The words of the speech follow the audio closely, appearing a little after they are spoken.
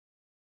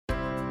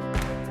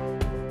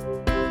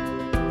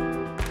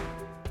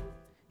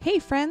Hey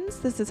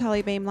friends, this is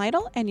Holly Bain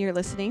Lytle, and you're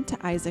listening to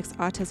Isaac's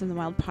Autism in the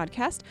Wild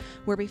podcast,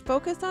 where we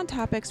focus on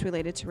topics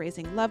related to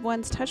raising loved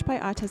ones touched by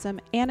autism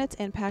and its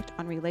impact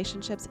on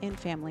relationships and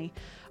family.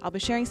 I'll be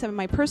sharing some of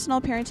my personal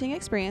parenting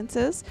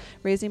experiences,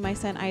 raising my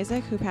son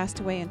Isaac, who passed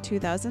away in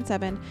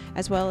 2007,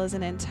 as well as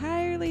an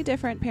entirely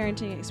different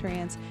parenting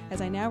experience as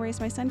I now raise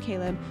my son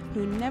Caleb,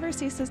 who never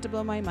ceases to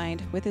blow my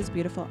mind with his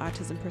beautiful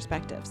autism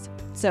perspectives.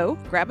 So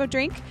grab a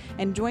drink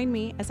and join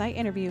me as I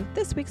interview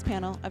this week's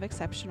panel of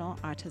exceptional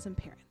autism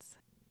parents.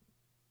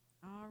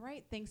 All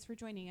right, thanks for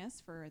joining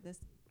us for this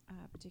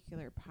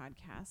particular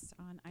podcast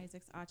on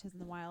Isaac's Autism in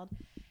the Wild.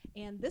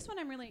 And this one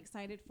I'm really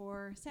excited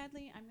for.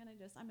 Sadly,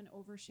 I'm an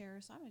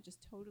overshare, so I'm going to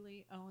just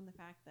totally own the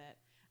fact that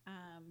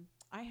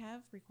I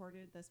have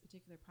recorded this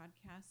particular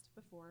podcast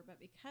before, but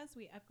because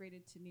we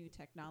upgraded to new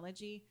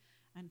technology,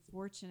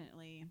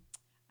 unfortunately,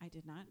 I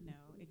did not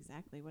know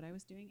exactly what I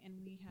was doing,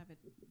 and we have a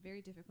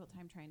very difficult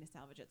time trying to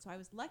salvage it. So I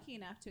was lucky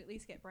enough to at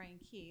least get Brian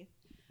Keith,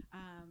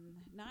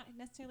 not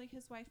necessarily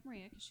his wife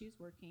Maria, because she's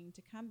working,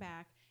 to come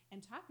back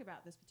and talk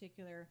about this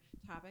particular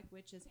topic,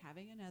 which is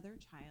having another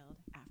child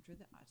after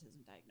the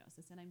autism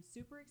diagnosis. And I'm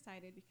super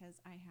excited because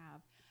I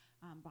have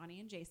Bonnie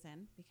and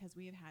Jason, because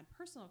we have had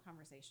personal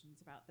conversations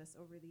about this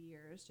over the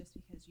years, just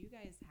because you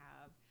guys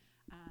have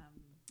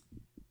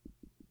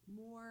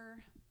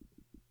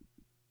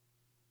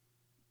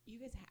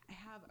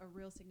have a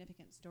real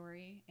significant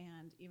story,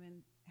 and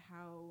even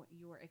how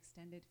your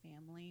extended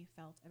family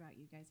felt about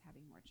you guys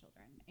having more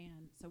children.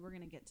 And so we're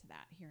going to get to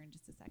that here in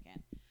just a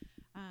second.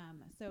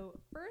 So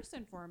first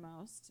and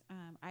foremost,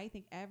 I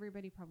think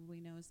everybody probably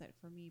knows that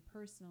for me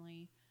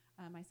personally,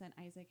 my son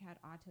Isaac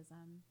had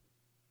autism.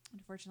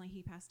 Unfortunately,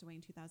 he passed away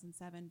in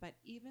 2007, but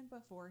even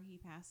before he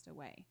passed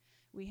away,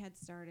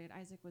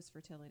 Isaac was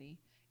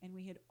fertility, and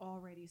we had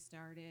already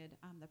started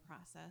the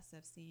process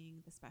of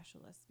seeing the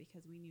specialists,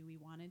 because we knew we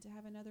wanted to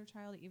have another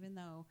child, even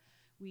though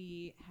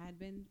we had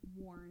been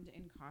warned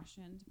and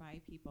cautioned by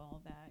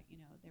people that,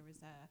 there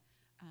was a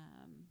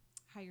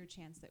higher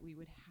chance that we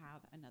would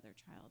have another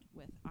child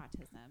with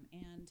autism.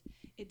 And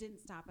it didn't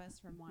stop us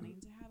from wanting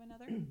to have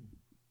another.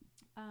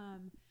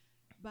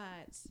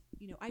 But,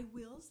 I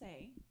will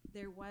say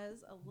there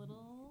was a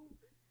little,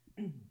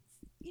 in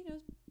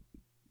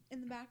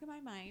the back of my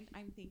mind,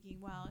 I'm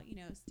thinking, well,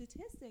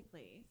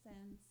 statistically,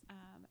 since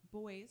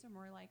boys are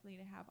more likely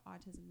to have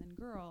autism than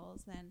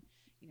girls, then,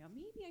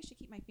 maybe I should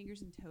keep my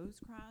fingers and toes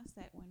crossed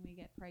that when we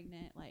get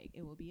pregnant,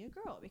 it will be a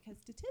girl, because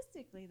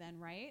statistically then,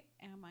 right,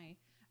 am I,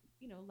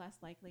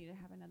 less likely to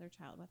have another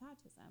child with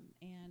autism.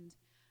 And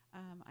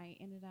I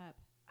ended up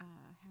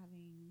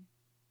having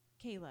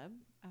Caleb.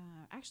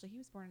 Actually, he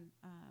was born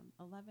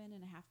 11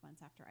 and a half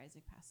months after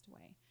Isaac passed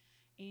away.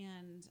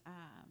 And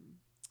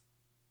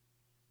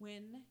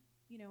when,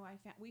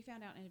 we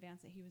found out in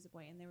advance that he was a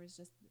boy, and there was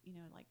just,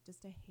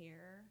 just a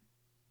hair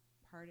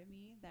part of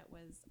me that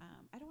was,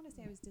 I don't want to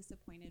say I was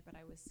disappointed, but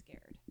I was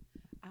scared.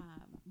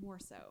 More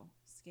so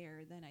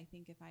scared than I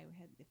think if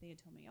they had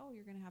told me, oh,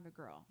 you're going to have a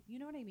girl. You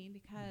know what I mean?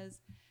 Because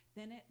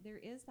then there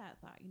is that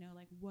thought,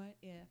 what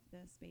if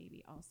this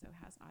baby also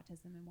has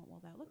autism, and what will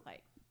that look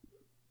like?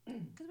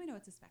 Because we know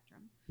it's a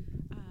spectrum.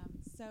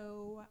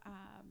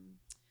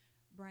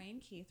 Brian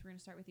Keith, we're going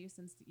to start with you,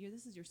 since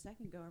this is your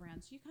second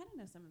go-around, so you kind of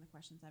know some of the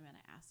questions I'm going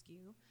to ask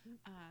you.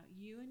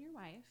 You and your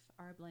wife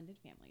are a blended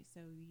family,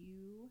 so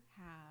you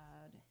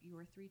had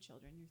your three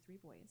children, your three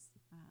boys,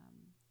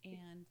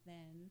 and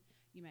then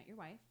you met your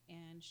wife,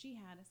 and she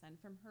had a son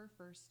from her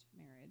first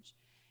marriage,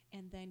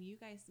 and then you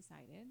guys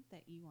decided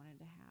that you wanted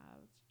to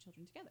have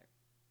children together.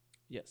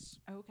 Yes.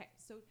 Okay,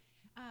 so,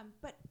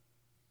 but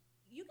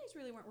you guys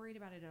really weren't worried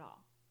about it at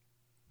all.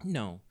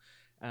 No.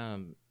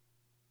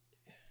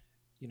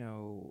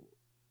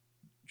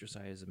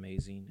 Josiah is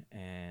amazing,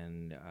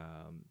 and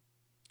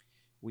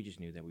we just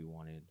knew that we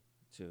wanted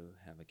to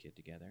have a kid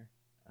together.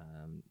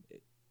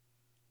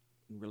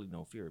 Really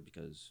no fear,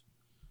 because,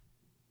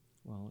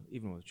 well,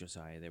 even with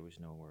Josiah, there was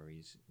no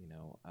worries.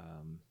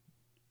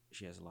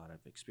 She has a lot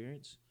of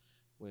experience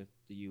with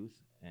the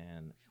youth,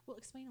 and well,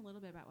 explain a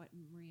little bit about what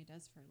Maria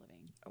does for a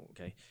living.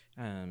 Okay.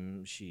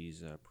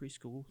 She's a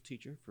preschool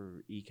teacher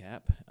for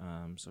ECAP.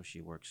 So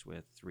she works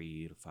with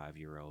 3 to 5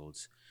 year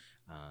olds.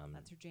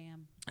 That's her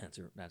jam. That's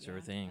her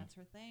thing. That's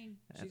her thing.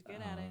 She's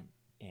good at it.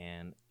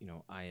 And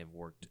I have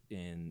worked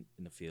in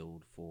the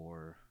field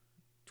for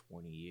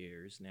 20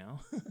 years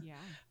now.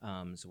 Yeah.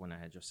 So when I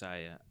had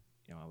Josiah,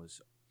 I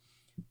was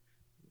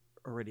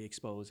already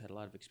exposed, had a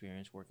lot of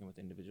experience working with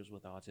individuals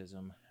with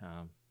autism.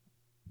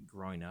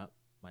 Growing up,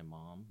 my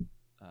mom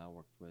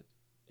worked with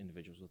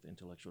individuals with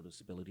intellectual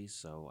disabilities,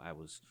 so I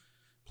was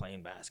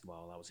playing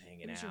basketball, I was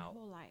hanging out. Your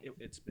whole life.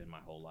 It's been my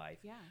whole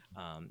life.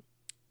 Yeah.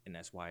 And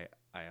that's why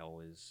I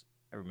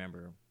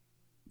remember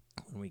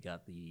when we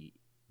got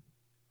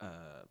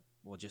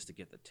just to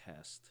get the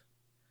test,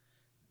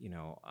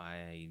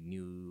 I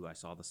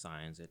saw the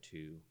signs at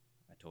 2.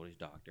 I told his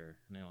doctor,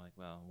 and they're like,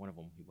 well, one of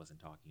them, he wasn't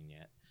talking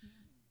yet.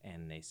 Mm-hmm.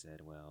 And they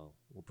said, well,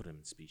 we'll put him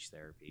in speech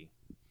therapy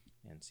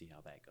and see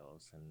how that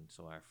goes. And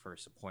so our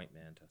first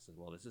appointment, I said,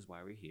 well, this is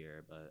why we're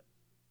here, but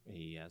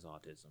he has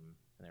autism,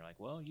 and they're like,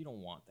 well, you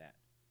don't want that.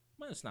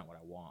 Well, that's not what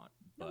I want.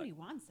 But Nobody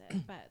wants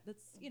it, but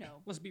let's,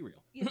 let's be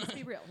real. yeah, let's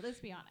be real. Let's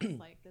be honest.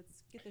 Like,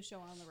 let's get the show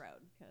on the road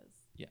because.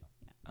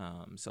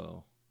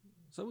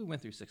 So we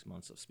went through 6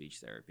 months of speech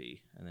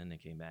therapy, and then they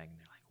came back and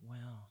they're like,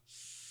 well,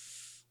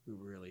 we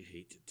really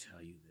hate to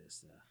tell you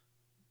this.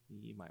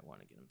 You might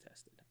want to get him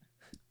tested.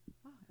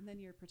 Oh, and then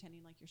you're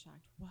pretending like you're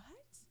shocked. What?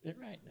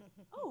 Right.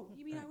 Oh,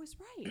 you mean I was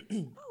right?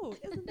 Oh,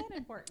 isn't that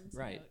important?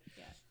 Right.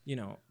 So,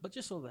 yeah. But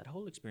just so that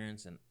whole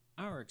experience and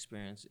our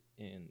experience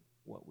in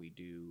what we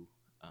do,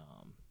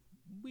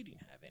 we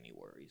didn't have any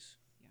worries.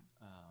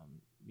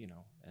 Yeah.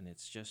 And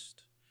it's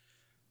just,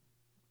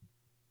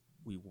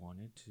 we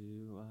wanted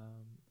to,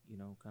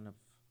 kind of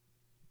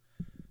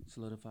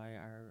solidify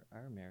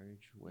our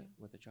marriage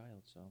with a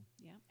child. So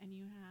Yeah. And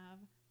you have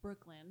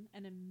Brooklyn,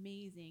 an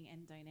amazing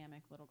and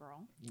dynamic little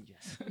girl.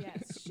 yes,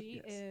 Yes,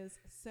 she Yes. is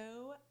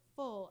so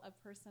full of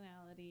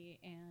personality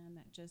and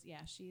just,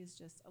 she's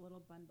just a little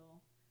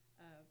bundle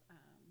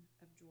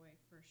of joy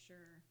for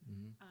sure.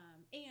 Mhm.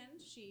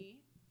 And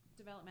she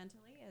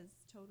developmentally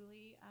is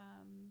totally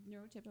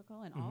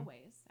neurotypical in Mhm. all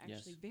ways, Yes.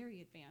 actually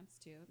very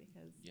advanced too,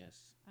 because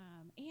Yes.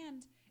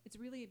 and it's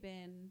really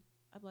been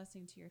a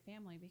blessing to your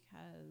family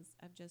because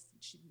of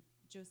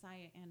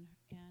Josiah and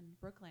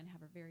Brooklyn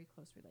have a very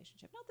close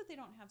relationship. Not that they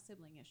don't have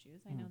sibling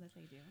issues. I know that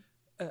they do.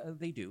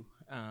 They do,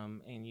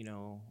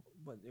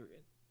 but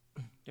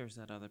there's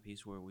that other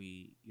piece where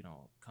we,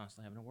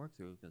 constantly having to work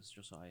through because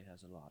Josiah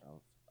has a lot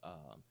of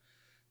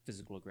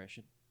physical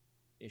aggression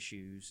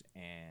issues,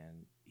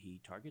 and he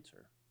targets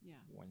her.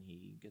 Yeah. When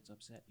he gets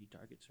upset, he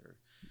targets her.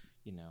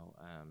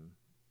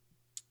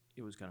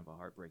 It was kind of a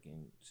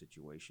heartbreaking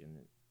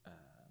situation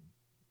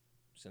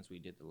since we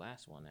did the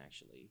last one,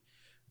 actually,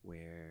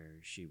 where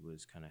she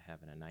was kind of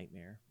having a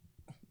nightmare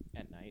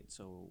at night.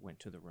 So went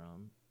to the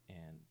room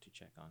and to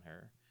check on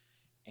her,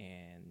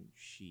 and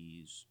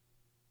she's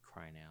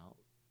crying out,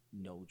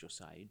 "No,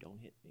 Josiah, don't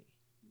hit me."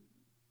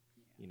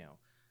 Yeah.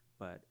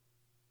 But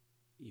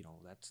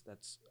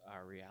that's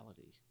our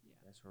reality. Yeah.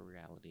 That's her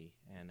reality,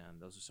 and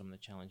those are some of the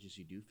challenges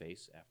you do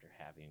face after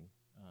having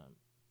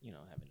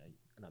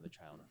another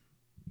child.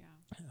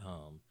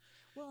 Yeah.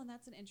 Well, and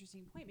that's an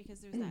interesting point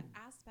because there's that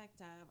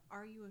aspect of,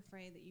 are you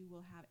afraid that you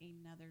will have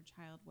another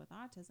child with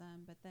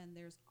autism? But then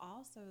there's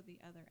also the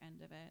other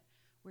end of it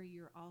where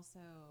you're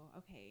also,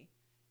 okay,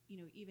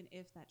 even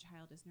if that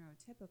child is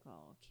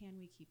neurotypical, can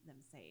we keep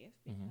them safe?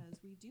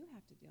 Because we do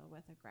have to deal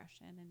with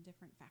aggression and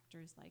different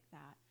factors like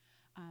that.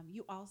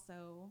 You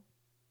also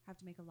have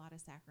to make a lot of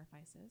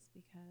sacrifices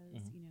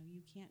because,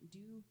 you can't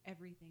do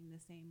everything the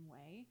same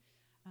way.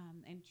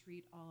 And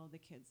treat all of the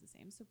kids the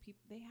same. So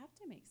they have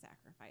to make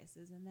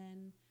sacrifices, and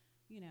then,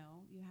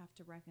 you have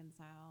to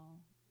reconcile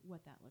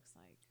what that looks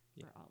like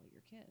for all of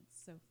your kids.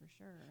 So for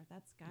sure,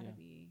 that's got to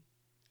be.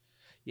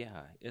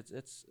 Yeah, it's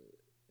it's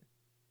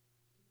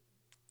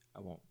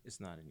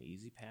not an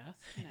easy path,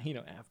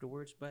 No.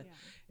 afterwards, but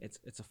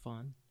it's a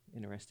fun,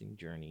 interesting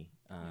journey.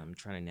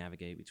 Trying to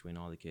navigate between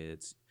all the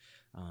kids.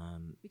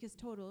 Because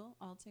total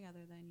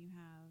altogether, then you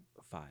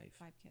have five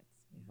kids.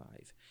 Yeah.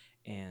 5,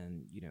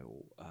 and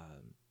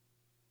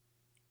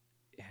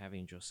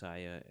having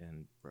Josiah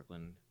and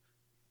Brooklyn,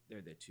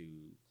 they're the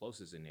two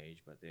closest in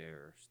age, but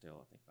they're still,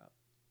 I think, about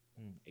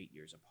 8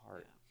 years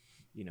apart.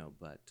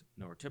 But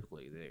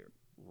neurotypically they're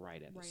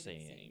right at the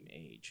same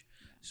age.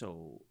 Yeah.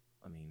 So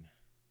I mean,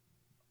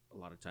 a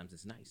lot of times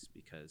it's nice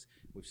because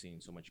we've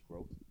seen so much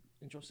growth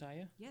in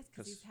Josiah. Yes,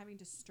 because he's having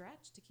to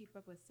stretch to keep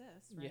up with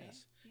Sis, right?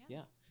 Yes.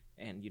 Yeah.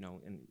 And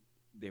and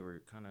they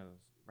were kind of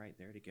right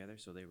there together,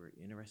 so they were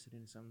interested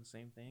in some of the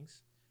same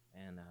things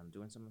and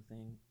doing some of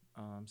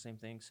the same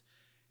things.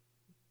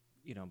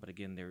 But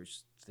again,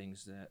 there's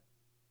things that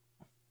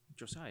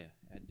Josiah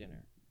at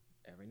dinner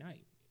every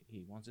night.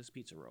 He wants his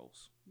pizza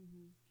rolls.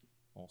 Mm-hmm.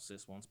 Well,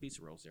 Sis wants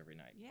pizza rolls every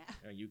night.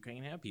 Yeah. You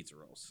can't have pizza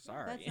rolls.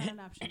 Sorry. That's not an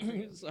option for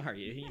you.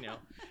 Sorry.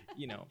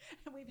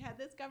 And we've had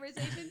this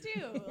conversation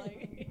too.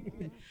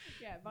 Like,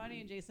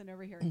 Bonnie and Jason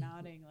over here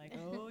nodding like,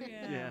 oh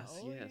yeah. Yes,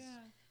 oh, yes.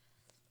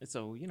 Yeah.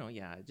 So,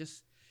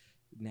 just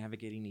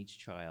navigating each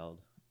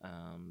child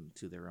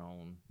to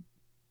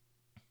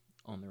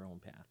on their own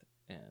path,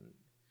 and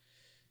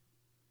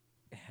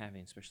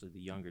having especially the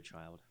younger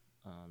child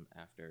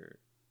after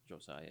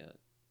Josiah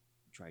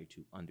try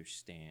to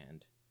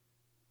understand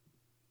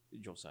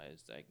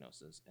Josiah's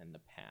diagnosis and the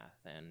path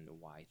and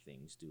why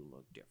things do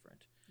look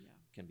different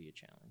can be a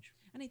challenge.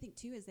 And I think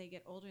too, as they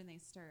get older and they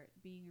start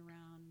being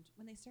around,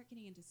 when they start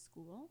getting into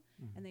school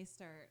and they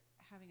start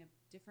having a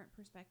different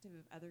perspective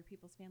of other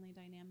people's family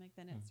dynamic,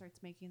 then it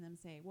starts making them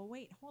say, well,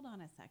 wait, hold on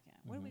a second.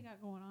 What do we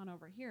got going on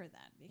over here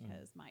then?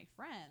 Because my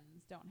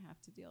friends don't have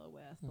to deal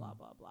with blah,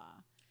 blah,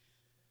 blah.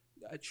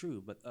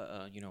 True, but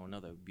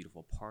another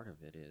beautiful part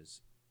of it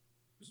is,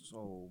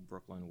 so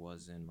Brooklyn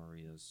was in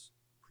Maria's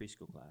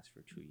preschool class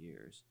for 2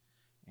 years,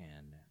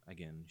 and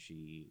again,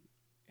 she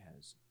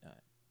has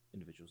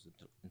individuals with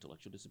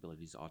intellectual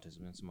disabilities,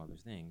 autism, and some other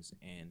things,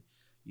 and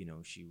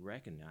she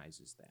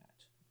recognizes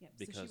that Yep.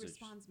 Because so she it's-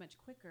 responds much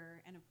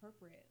quicker and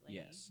appropriately,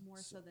 Yes. more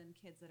so than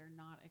kids that are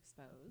not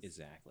exposed.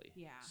 Exactly.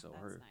 Yeah, So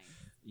that's her, nice.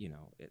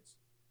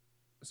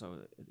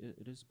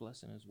 it is a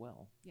blessing as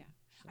well. Yeah.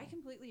 So, I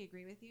completely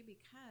agree with you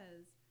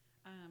because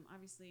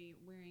obviously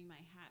wearing my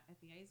hat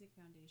at the Isaac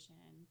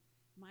Foundation,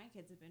 my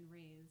kids have been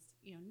raised,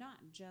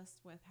 not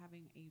just with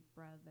having a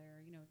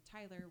brother.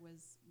 Tyler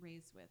was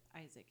raised with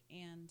Isaac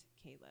and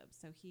Caleb.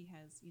 So he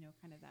has,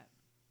 kind of that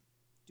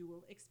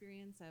dual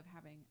experience of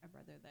having a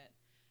brother that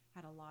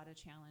had a lot of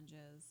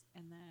challenges.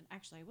 And then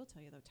actually I will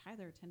tell you though,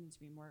 Tyler tended to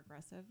be more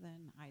aggressive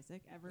than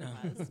Isaac ever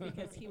was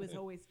because he was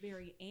always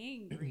very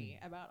angry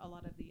about a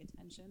lot of the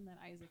attention that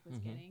Isaac was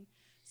getting.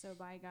 So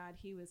by God,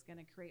 he was going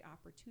to create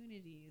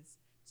opportunities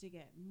to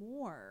get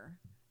more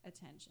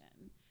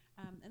attention.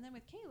 And then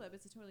with Caleb,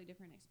 it's a totally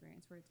different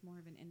experience where it's more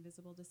of an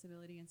invisible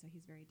disability. And so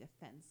he's very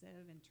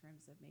defensive in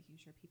terms of making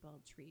sure people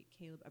treat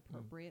Caleb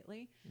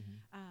appropriately.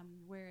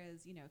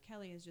 Whereas,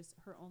 Kelly is just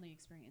her only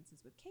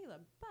experiences with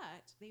Caleb.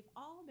 But they've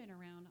all been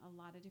around a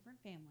lot of different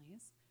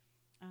families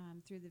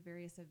through the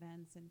various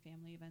events and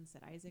family events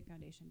that Isaac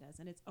Foundation does.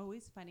 And it's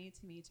always funny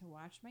to me to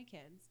watch my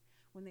kids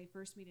when they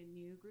first meet a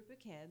new group of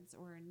kids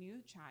or a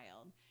new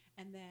child,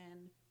 and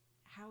then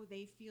how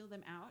they feel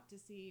them out to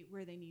see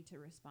where they need to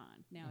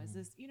respond. Now, is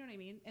this, you know what I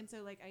mean? And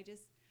so I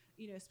just,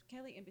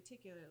 Kelly in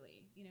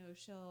particularly,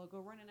 she'll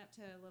go running up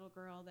to a little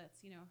girl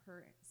that's,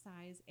 her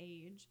size,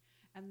 age,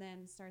 and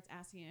then starts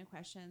asking her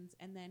questions.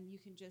 And then you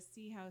can just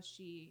see how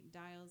she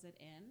dials it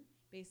in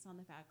based on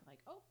the fact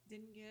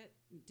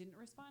didn't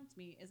respond to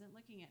me, isn't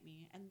looking at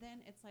me. And then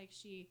it's like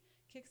she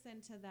kicks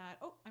into that,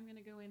 I'm going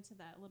to go into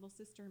that little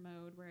sister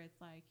mode where it's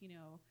like,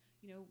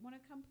 want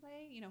to come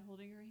play,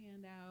 holding her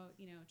hand out,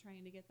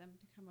 trying to get them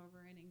to come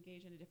over and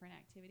engage in a different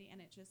activity.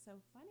 And it's just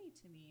so funny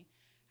to me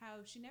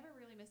how she never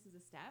really misses a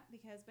step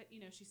but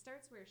she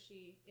starts where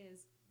she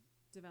is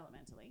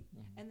developmentally,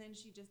 and then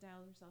she just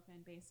dials herself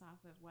in based off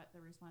of what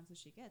the responses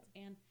she gets.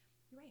 And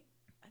you're right,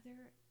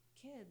 other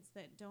kids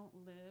that don't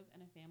live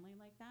in a family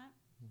like that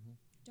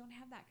don't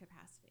have that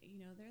capacity.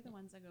 They're the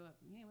ones that go up,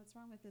 hey, what's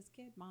wrong with this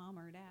kid, mom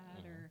or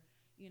dad, or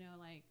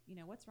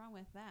what's wrong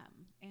with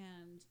them?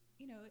 And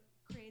it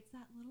creates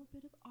that little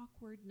bit of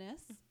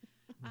awkwardness.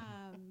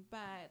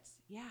 But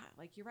yeah,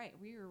 you're right,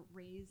 we are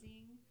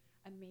raising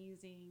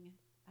amazing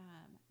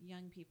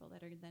young people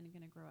that are then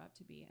going to grow up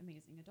to be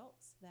amazing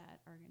adults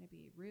that are going to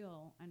be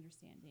real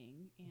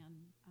understanding.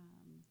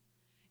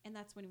 And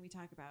that's when we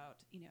talk about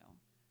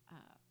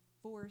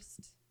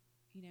forced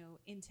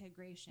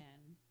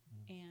integration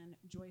and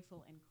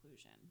joyful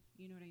inclusion.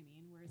 You know what I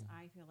mean? Whereas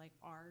I feel like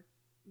our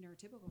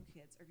neurotypical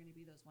kids are going to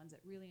be those ones that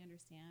really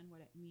understand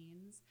what it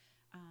means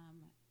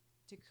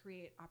to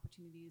create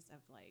opportunities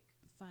of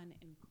fun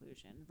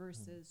inclusion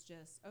versus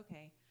just,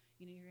 okay,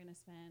 you're going to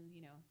spend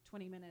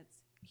 20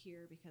 minutes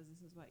here because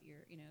this is what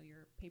your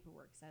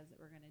paperwork says that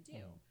we're going to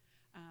do.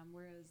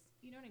 Whereas,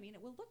 you know what I mean,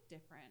 it will look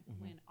different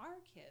when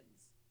our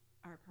kids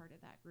are part of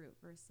that group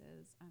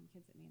versus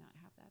kids that may not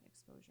have that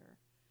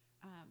exposure.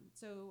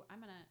 So I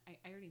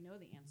already know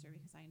the answer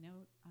because I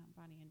know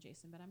Bonnie and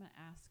Jason, but I'm going to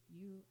ask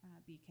you,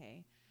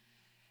 BK,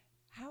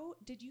 how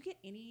did you get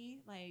any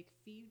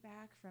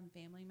feedback from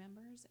family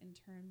members in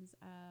terms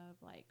of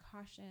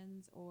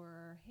cautions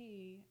or,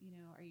 hey,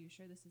 are you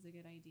sure this is a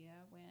good idea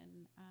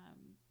when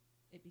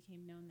it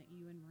became known that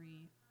you and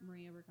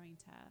Maria were going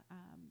to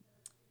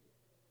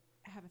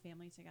have a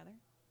family together?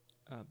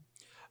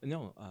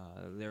 No,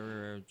 they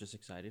were just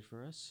excited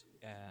for us.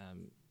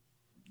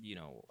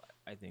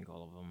 I think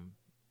all of them,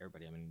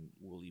 everybody,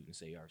 we'll even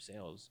say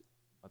ourselves,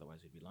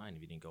 otherwise we'd be lying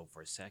if you didn't go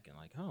for a second,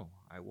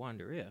 I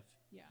wonder if.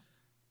 Yeah.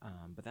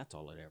 But that's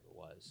all it ever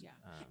was. Yeah.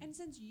 And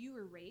since you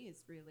were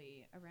raised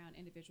really around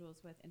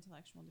individuals with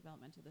intellectual and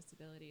developmental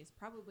disabilities,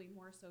 probably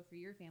more so for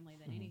your family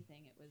than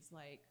anything, it was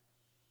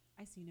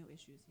I see no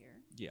issues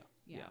here.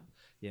 Yeah.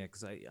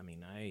 Because I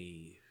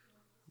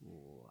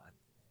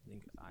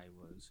think I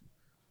was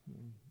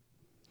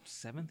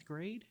 7th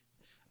grade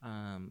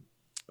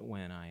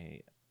when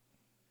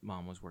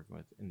mom was working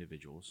with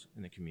individuals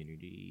in the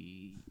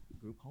community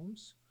group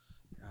homes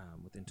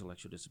with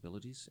intellectual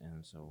disabilities,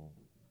 and so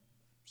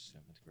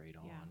 7th grade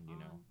on,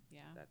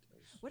 that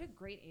was, what a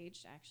great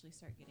age to actually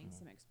start getting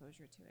some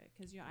exposure to it,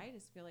 because I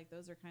just feel like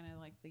those are kind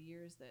of the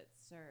years that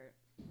start,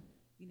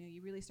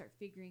 you really start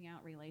figuring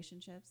out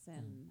relationships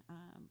and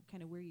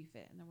kind of where you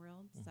fit in the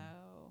world. So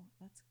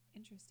that's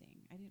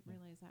interesting. I didn't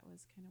realize that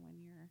was kind of when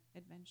your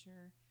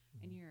adventure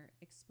and your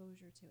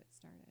exposure to it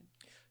started.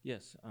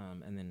 Yes,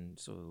 and then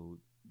so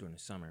during the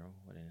summer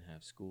when I didn't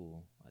have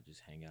school, I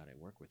just hang out at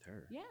work with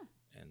her. Yeah.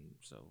 And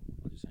so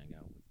I just hang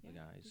out with the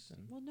guys.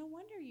 And well, no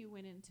wonder you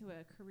went into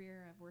a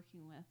career of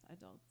working with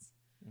adults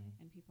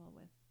and people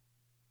with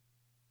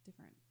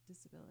different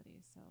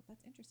disabilities. So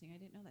that's interesting. I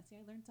didn't know that. See,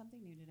 I learned something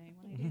new today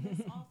when I do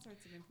this. All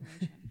sorts of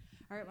information.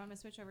 All right, well, I'm going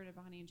to switch over to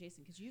Bonnie and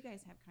Jason because you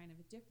guys have kind of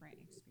a different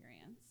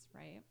experience,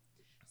 right?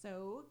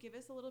 So give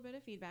us a little bit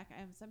of feedback.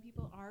 Some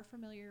people are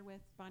familiar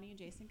with Bonnie and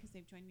Jason because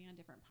they've joined me on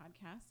different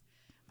podcasts.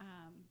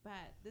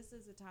 But this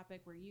is a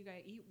topic where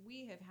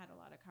we have had a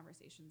lot of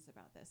conversations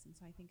about this. And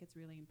so I think it's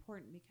really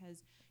important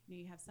because,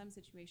 you have some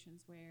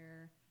situations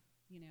where,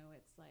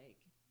 it's like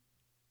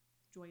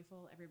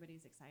joyful,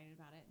 everybody's excited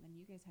about it. And then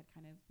you guys had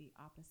kind of the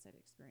opposite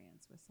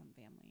experience with some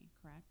family,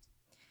 correct?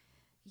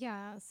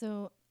 Yeah.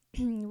 So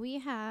we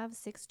have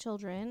 6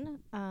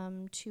 children.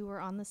 2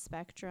 are on the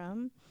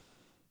spectrum.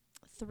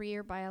 3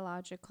 are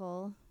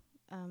biological.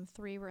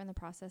 3 were in the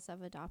process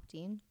of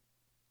adopting.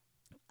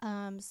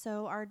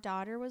 So our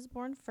daughter was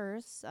born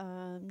first,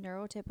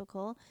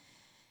 neurotypical.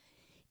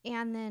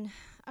 And then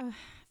I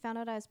found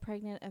out I was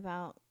pregnant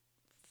about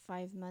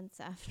 5 months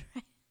after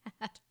I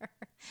had her.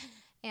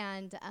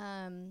 And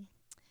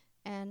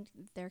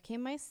there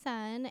came my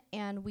son,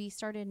 and we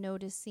started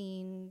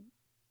noticing,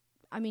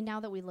 now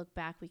that we look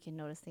back, we can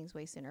notice things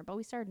way sooner, but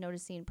we started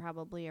noticing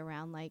probably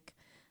around like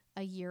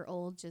a year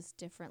old, just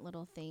different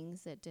little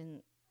things that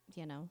didn't,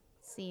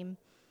 seem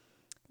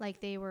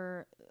like they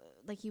were,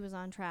 like he was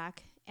on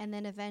track. And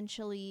then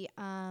eventually,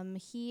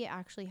 he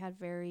actually had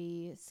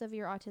very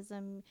severe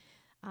autism.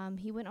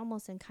 He went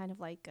almost in kind of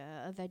like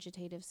a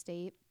vegetative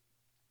state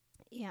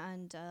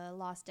and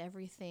lost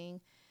everything.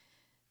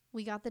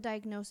 We got the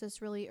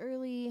diagnosis really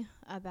early,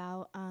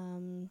 about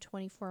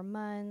 24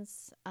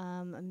 months,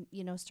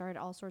 started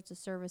all sorts of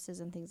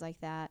services and things like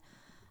that.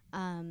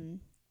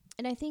 And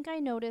I think I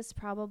noticed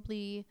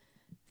probably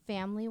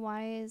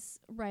family-wise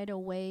right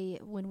away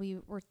when we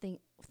were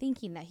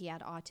thinking that he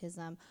had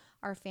autism.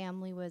 Our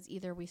family was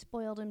either we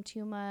spoiled him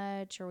too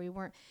much or we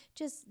weren't,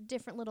 just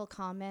different little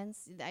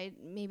comments.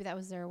 Maybe that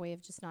was their way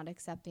of just not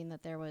accepting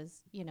that there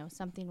was,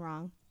 something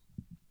wrong.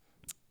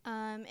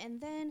 And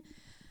then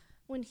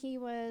when he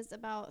was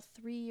about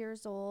 3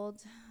 years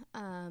old,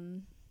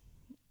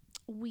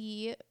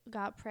 we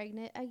got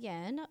pregnant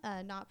again,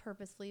 not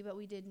purposely, but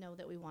we did know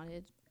that we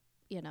wanted,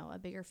 a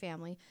bigger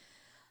family.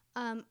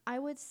 I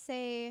would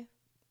say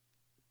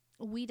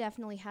we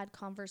definitely had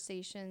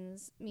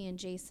conversations, me and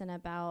Jason,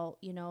 about,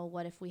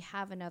 what if we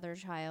have another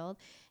child?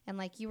 And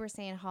like you were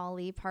saying,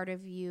 Holly, part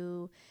of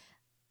you,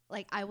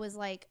 like, I was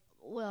like,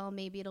 well,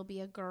 maybe it'll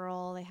be a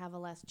girl. They have a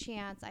less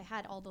chance. I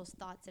had all those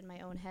thoughts in my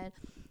own head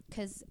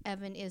because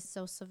Evan is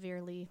so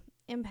severely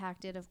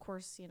impacted, of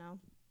course,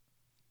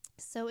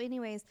 So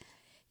anyways,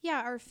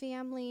 yeah, our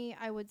family,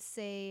 I would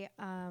say,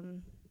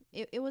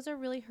 it was a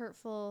really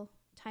hurtful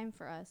time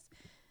for us.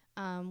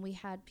 We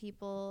had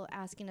people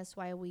asking us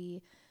why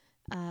we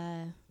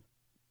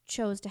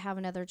chose to have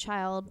another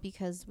child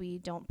because we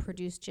don't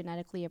produce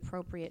genetically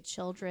appropriate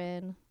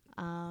children.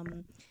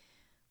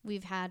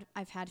 I've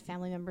had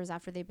family members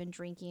after they've been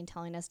drinking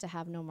telling us to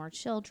have no more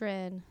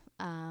children,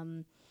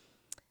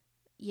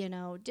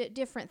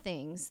 different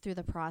things through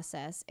the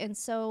process. And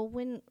so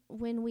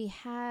when we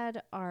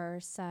had our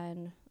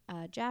son,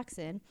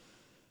 Jackson,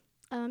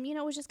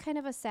 it was just kind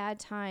of a sad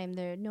time.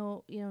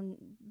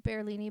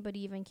 Barely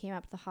anybody even came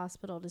up to the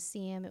hospital to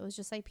see him. It was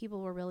just like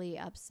people were really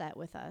upset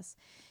with us.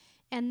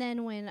 And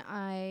then when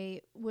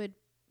I would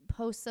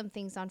post some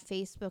things on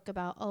Facebook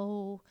about,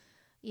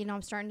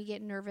 I'm starting to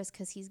get nervous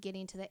because he's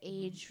getting to the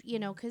age,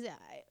 because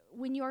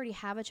when you already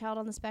have a child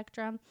on the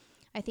spectrum,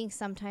 I think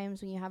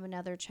sometimes when you have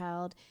another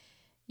child,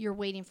 you're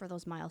waiting for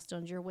those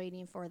milestones. You're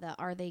waiting for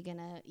are they going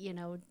to,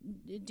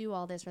 do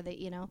all this, or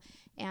they,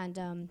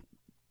 and,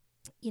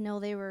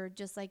 they were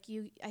just like,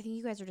 I think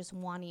you guys are just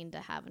wanting to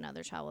have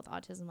another child with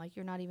autism. Like,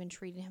 you're not even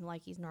treating him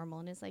like he's normal.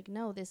 And it's like,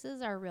 no, this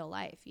is our real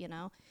life,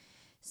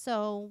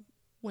 So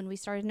when we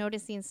started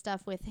noticing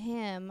stuff with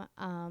him,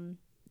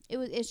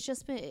 it's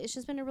just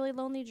been a really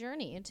lonely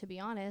journey. And to be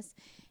honest,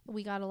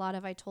 we got a lot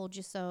of I told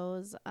you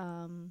so's.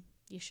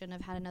 You shouldn't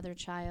have had another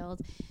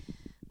child.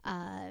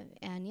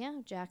 And yeah,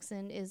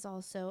 Jackson is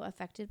also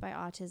affected by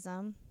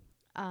autism.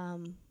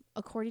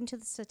 According to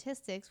the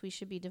statistics, we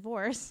should be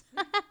divorced.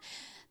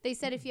 They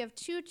said if you have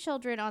 2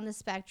 children on the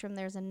spectrum,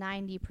 there's a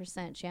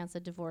 90% chance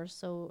of divorce.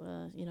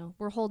 So,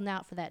 we're holding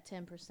out for that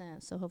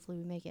 10%. So hopefully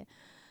we make it.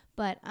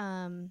 But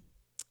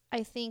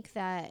I think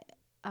that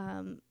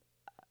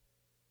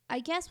I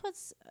guess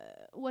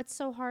what's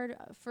so hard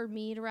for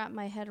me to wrap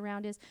my head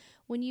around is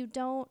when you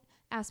don't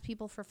ask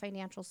people for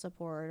financial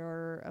support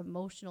or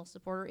emotional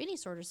support or any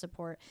sort of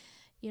support,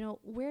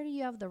 where do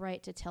you have the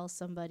right to tell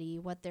somebody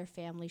what their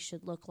family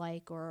should look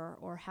like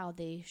or how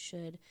they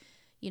should,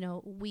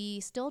 we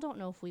still don't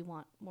know if we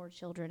want more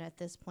children at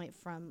this point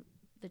from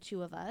the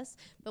 2 of us,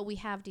 but we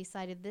have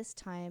decided this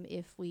time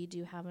if we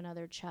do have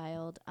another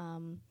child,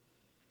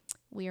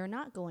 we are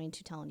not going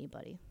to tell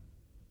anybody.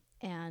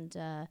 And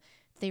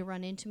if they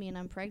run into me and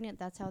I'm pregnant,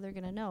 that's how they're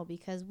going to know,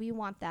 because we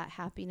want that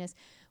happiness.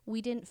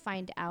 We didn't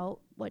find out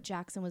what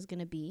Jackson was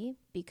going to be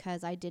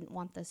because I didn't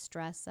want the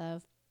stress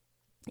of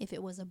if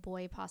it was a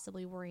boy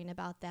possibly worrying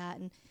about that.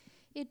 And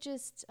it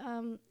just,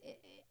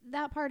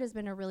 that part has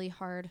been a really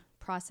hard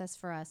process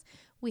for us.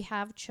 We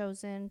have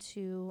chosen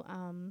to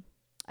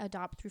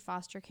adopt through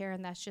foster care,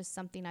 and that's just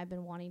something I've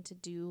been wanting to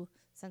do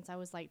since I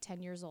was like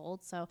 10 years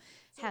old. So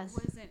it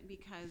wasn't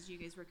because you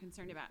guys were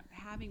concerned about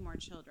having more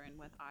children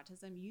with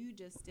autism. You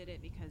just did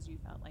it because you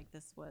felt like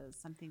this was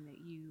something that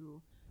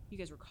you you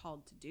guys were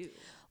called to do.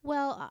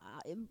 Well,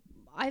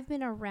 I've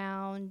been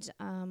around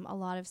a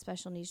lot of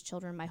special needs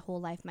children my whole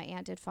life. My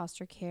aunt did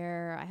foster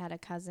care. I had a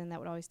cousin that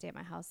would always stay at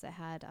my house that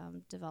had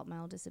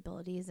developmental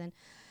disabilities. And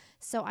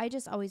so I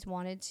just always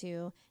wanted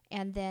to.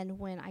 And then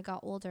when I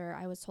got older,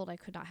 I was told I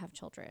could not have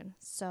children.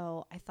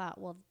 So I thought,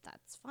 well,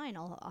 that's fine.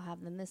 I'll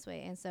have them this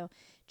way. And so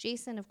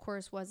Jason, of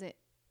course, wasn't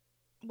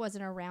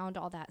around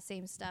all that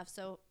same stuff.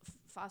 So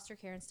foster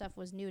care and stuff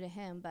was new to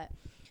him. But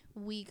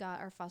we got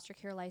our foster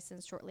care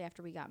license shortly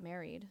after we got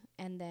married.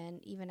 And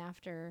then even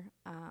after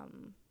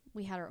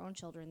we had our own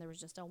children, there was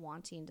just a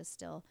wanting to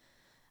still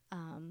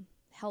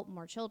help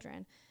more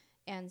children.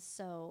 And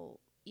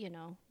so,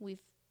 we've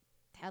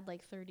had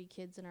like 30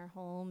 kids in our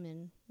home,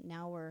 and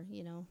now we're,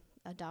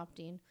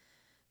 adopting.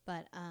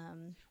 But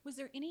was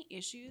there any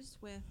issues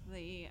with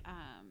the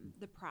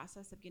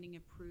process of getting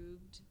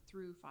approved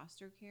through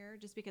foster care?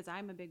 Just because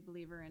I'm a big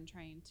believer in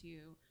trying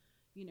to,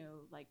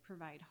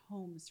 provide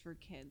homes for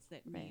kids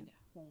that need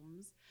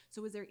homes.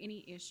 So was there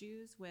any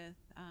issues with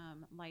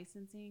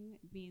licensing,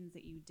 being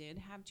that you did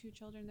have 2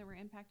 children that were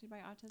impacted by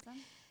autism?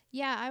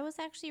 Yeah, I was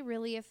actually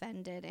really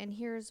offended, and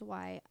here's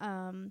why.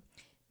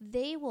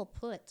 They will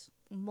put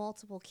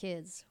multiple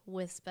kids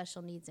with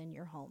special needs in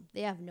your home.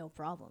 They have no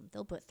problem.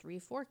 They'll put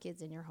 3-4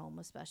 kids in your home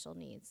with special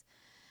needs.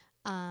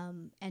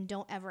 And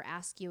don't ever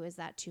ask you, is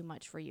that too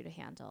much for you to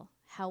handle?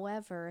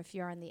 However, if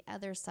you're on the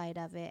other side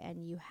of it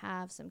and you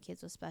have some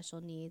kids with special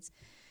needs,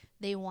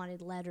 they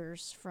wanted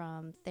letters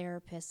from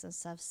therapists and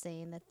stuff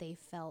saying that they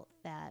felt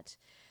that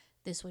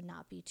this would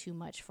not be too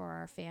much for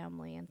our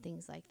family and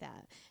things like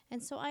that.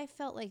 And so I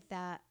felt like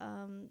that,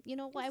 I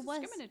was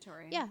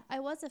discriminatory. Yeah, I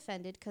was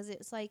offended because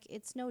it's like,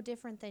 it's no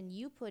different than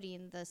you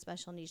putting the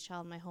special needs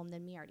child in my home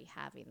than me already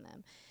having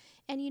them.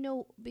 And,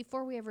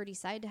 before we ever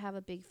decided to have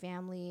a big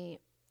family,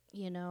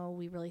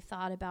 we really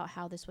thought about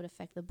how this would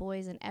affect the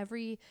boys, and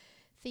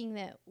everything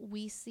that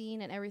we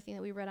seen and everything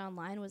that we read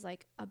online was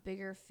like a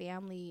bigger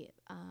family.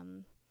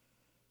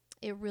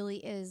 It really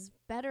is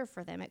better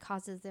for them. It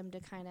causes them to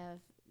kind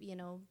of,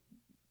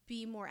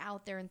 be more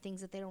out there and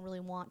things that they don't really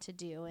want to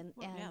do. And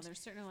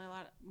there's certainly a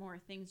lot more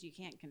things you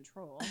can't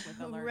control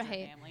with a larger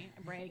family.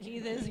 Right.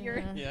 This your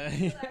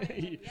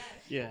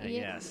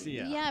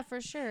Yeah, for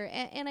sure.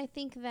 And I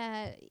think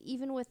that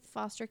even with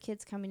foster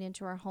kids coming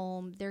into our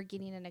home, they're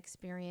getting an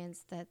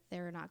experience that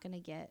they're not going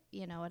to get,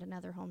 at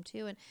another home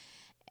too.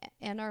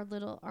 And our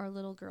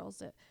little girls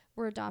that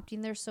we're adopting,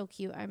 they're so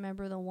cute. I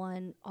remember the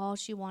one, all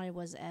she wanted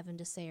was Evan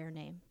to say her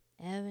name.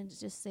 Evan,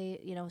 just say,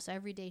 so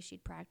every day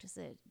she'd practice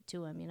it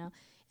to him,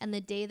 And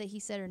the day that he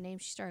said her name,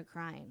 she started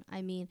crying.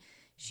 I mean,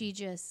 she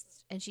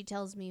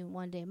tells me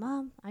one day,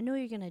 Mom, I know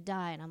you're going to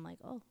die. And I'm like,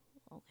 oh,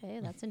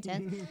 okay, that's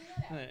intense.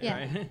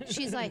 Yeah.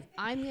 She's like,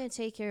 I'm going to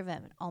take care of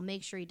Evan. I'll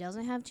make sure he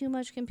doesn't have too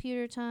much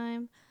computer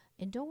time.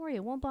 And don't worry,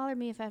 it won't bother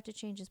me if I have to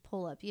change his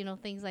pull-up,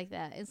 things like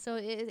that. And so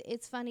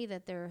it's funny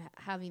that they're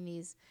having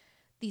these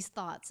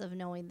thoughts of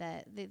knowing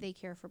that they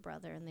care for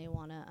brother and they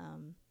want to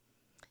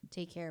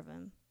take care of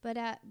him. But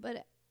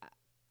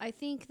I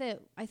think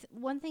that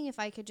one thing, if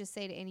I could just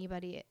say to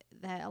anybody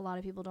that a lot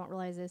of people don't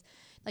realize is,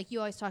 like you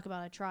always talk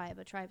about a tribe.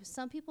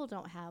 Some people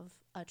don't have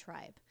a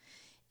tribe.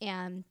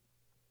 And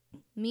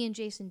me and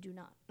Jason do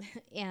not.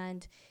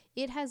 And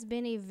it has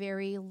been a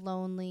very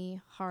lonely,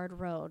 hard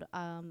road.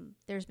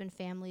 There's been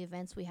family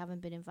events we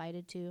haven't been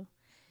invited to.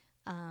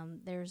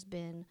 There's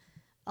been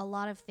a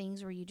lot of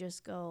things where you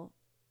just go,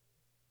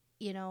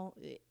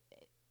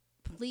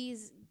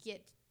 please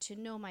get to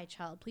know my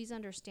child. Please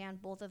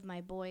understand both of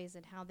my boys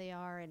and how they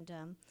are, and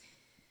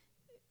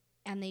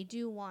they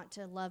do want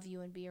to love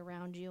you and be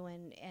around you,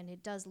 and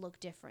it does look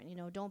different.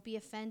 Don't be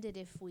offended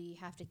if we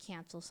have to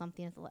cancel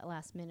something at the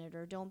last minute,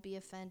 or don't be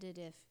offended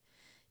if,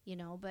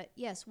 but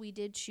yes, we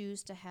did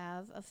choose to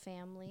have a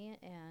family,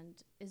 and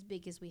as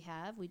big as we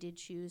have, we did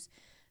choose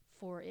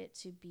for it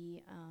to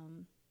be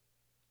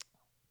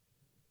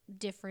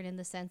different in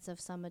the sense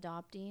of some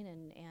adopting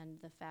and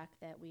the fact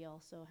that we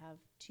also have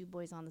 2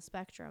 boys on the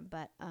spectrum.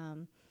 But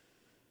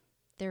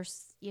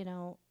there's,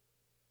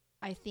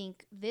 I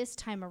think this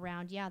time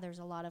around, there's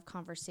a lot of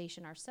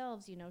conversation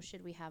ourselves,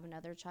 should we have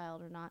another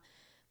child or not?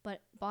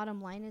 But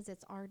bottom line is,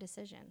 it's our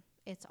decision.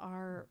 It's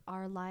our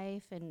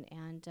life, and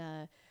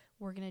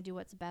we're going to do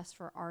what's best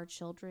for our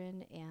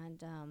children.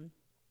 And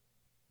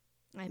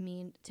I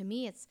mean, to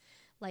me, it's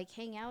like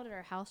hang out at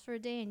our house for a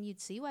day and you'd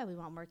see why we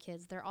want more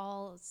kids. They're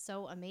all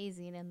so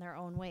amazing in their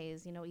own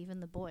ways, even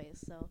the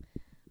boys. So,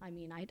 I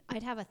mean,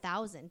 I'd have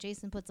 1,000.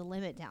 Jason puts a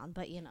limit down,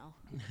 but what's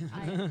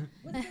the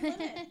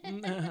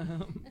limit?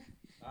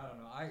 I don't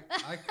know.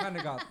 I kind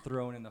of got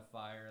thrown in the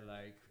fire,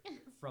 like,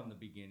 from the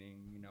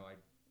beginning. I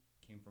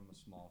came from a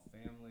small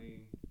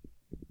family.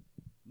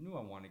 Knew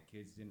I wanted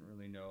kids, didn't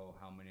really know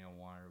how many I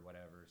wanted or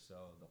whatever.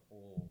 So the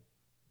whole,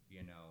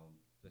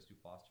 let's do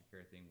foster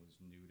care thing was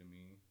new to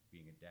me.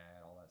 Being a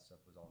dad, all that stuff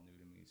was all new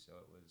to me. So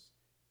it was,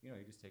 you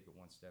just take it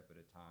one step at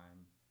a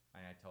time.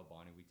 And I tell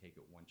Bonnie we take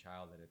it one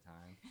child at a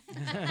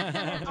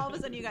time. All of a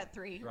sudden you got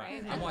 3,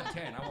 right? I want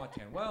 10.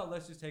 Well,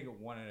 let's just take it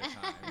one at a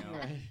time,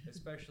 Right.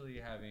 Especially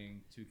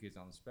having 2 kids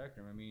on the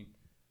spectrum. I mean,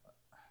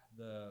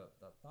 the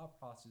thought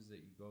process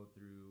that you go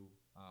through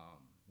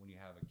when you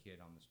have a kid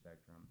on the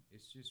spectrum,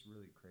 it's just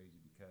really crazy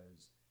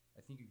because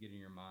I think you get in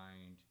your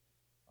mind,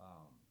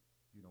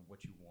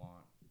 what you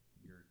want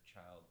your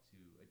child to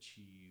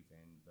achieve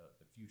and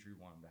the future you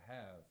want them to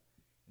have.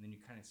 And then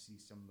you kind of see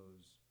some of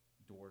those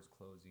doors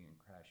closing and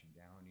crashing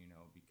down,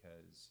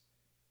 because,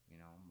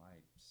 my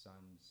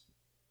son's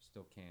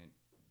still can't,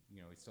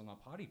 he's still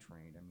not potty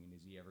trained. I mean,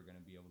 is he ever going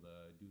to be able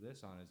to do this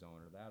on his own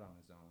or that on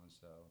his own?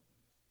 So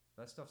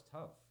that stuff's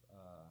tough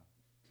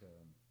to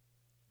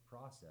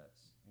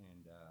process.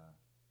 And,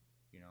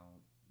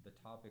 the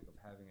topic of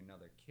having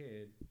another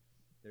kid,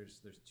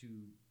 there's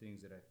two things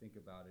that I think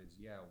about is,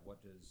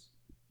 what does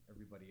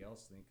everybody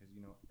else think? Because,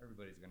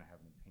 everybody's going to have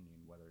an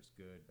opinion, whether it's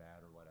good,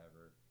 bad, or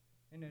whatever.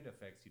 And it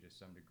affects you to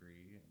some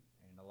degree.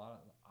 And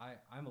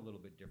I'm a little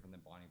bit different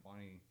than Bonnie.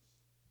 Bonnie,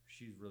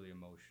 she's really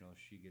emotional.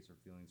 She gets her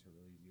feelings hurt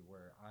really easy,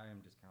 where I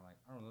am just kind of like,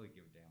 I don't really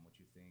give a damn what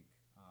you think.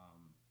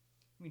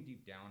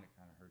 Deep down, it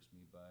kind of hurts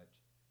me. But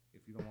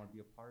if you don't want to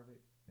be a part of it,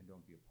 then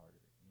don't be a part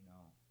of it,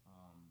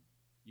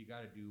 You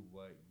got to do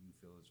what you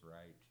feel is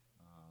right,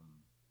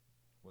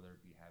 whether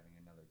it be having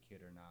another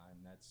kid or not. And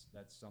that's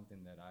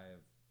something that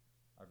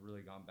I've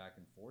really gone back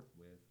and forth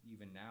with,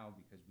 even now,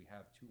 because we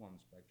have two on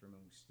the spectrum, and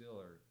we still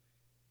are,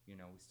 we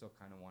still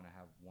kind of want to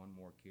have one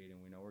more kid,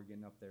 and we know we're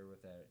getting up there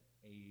with that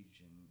age.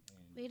 And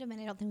wait a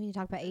minute, I don't think we need to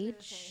talk about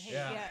age.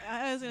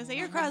 I was gonna say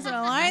you're crossing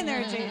a line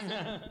there, Jason.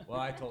 Well,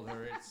 I told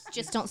her it's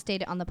Just don't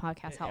state it on the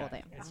podcast how old I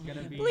am. It's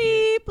gonna be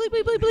Bleep, bleep,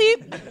 bleep, bleep,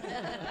 bleep.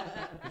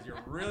 because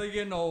you're really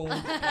getting old.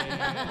 But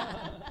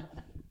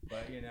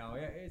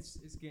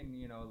it's getting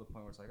the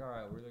point where it's like, all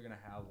right, we're either gonna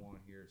have one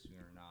here soon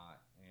or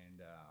not,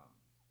 and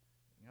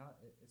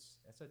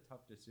it's a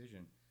tough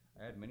decision.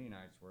 I had many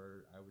nights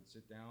where I would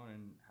sit down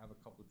and have a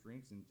couple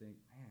drinks and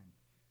think, man,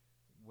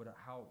 would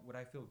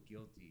I feel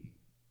guilty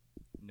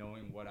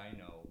knowing what I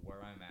know,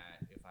 where I'm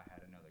at, if I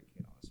had another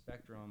kid on the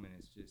spectrum? And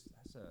it's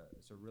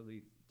a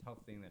really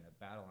tough thing that I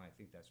battle, and I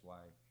think that's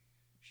why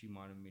she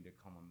wanted me to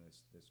come on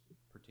this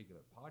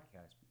particular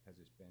podcast, because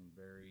it's been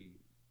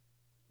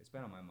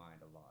on my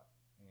mind a lot.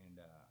 And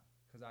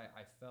because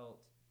I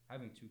felt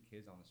having two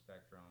kids on the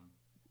spectrum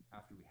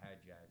after we had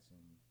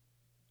Jackson,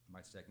 my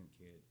second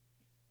kid,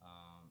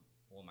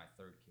 my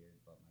third kid,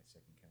 but my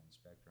second kid on the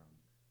spectrum,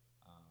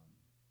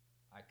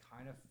 I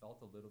kind of felt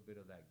a little bit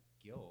of that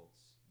guilt,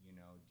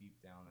 deep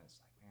down.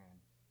 It's like, man,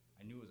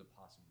 I knew it was a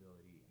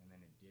possibility, and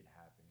then it did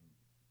happen.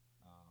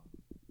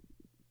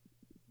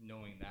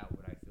 Knowing that,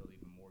 would I feel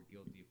even more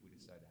guilty if we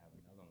decided to have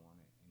another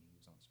one and he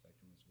was on the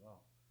spectrum as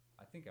well?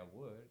 I think I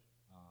would,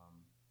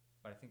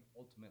 but I think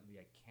ultimately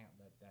I can't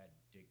let that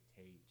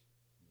dictate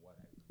what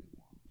I really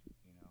want.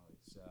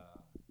 It's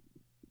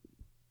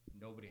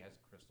nobody has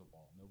a crystal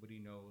ball. Nobody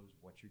knows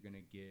what you're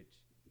gonna get,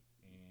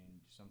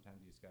 and sometimes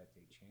you just gotta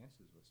take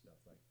chances with stuff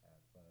like that.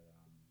 But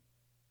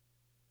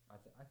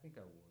I think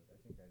I would. I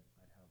think I'd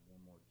have one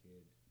more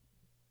kid.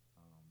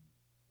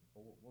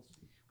 But we'll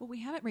see. Well,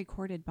 we have it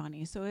recorded,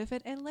 Bonnie. So if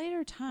at a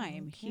later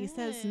time he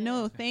says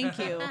no, thank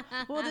you,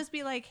 we'll just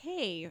be like,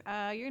 hey, you're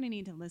gonna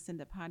need to listen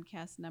to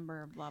podcast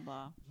number blah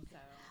blah. So.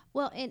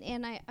 Well,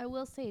 and I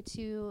will say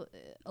too,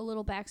 a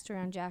little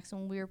backstory on Jackson.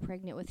 When we were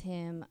pregnant with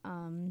him,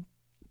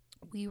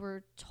 we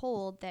were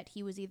told that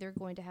he was either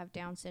going to have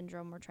Down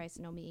syndrome or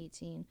trisomy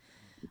 18,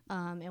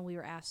 and we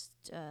were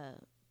asked.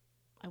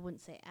 I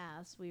wouldn't say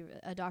asked.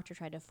 A doctor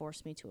tried to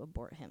force me to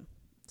abort him.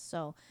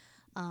 So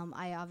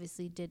I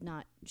obviously did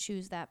not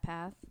choose that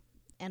path,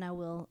 and I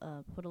will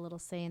put a little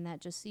say in that,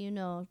 just so you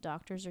know,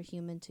 doctors are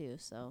human too.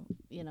 So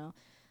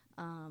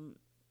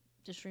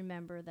just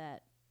remember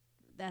that.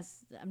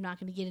 I'm not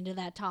going to get into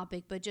that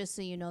topic, but just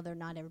so you know,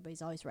 not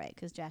everybody's always right,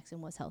 because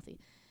Jackson was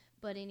healthy.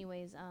 But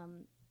anyways,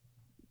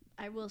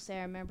 I will say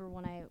I remember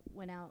when I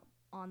went out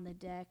on the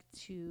deck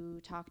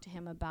to talk to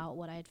him about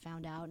what I had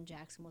found out, and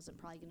Jackson wasn't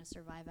probably going to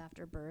survive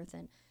after birth.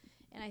 And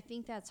I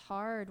think that's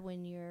hard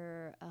when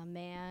you're a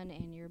man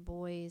and your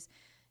boys.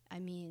 I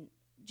mean,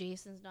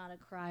 Jason's not a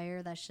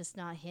crier. That's just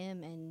not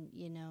him. And,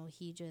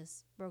 he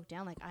just broke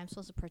down. Like, I'm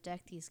supposed to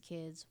protect these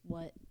kids.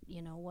 What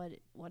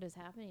is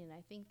happening? And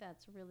I think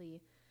that's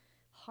really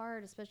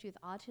hard, especially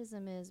with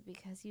autism, is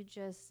because you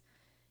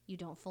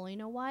don't fully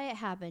know why it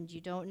happened.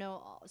 You don't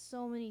know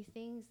so many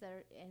things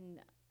and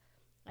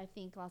I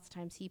think lots of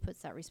times he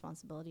puts that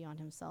responsibility on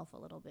himself a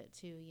little bit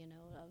too,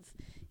 of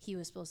he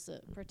was supposed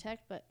to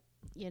protect, but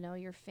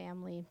your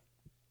family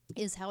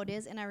is how it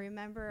is. And I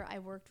remember I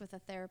worked with a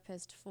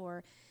therapist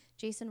for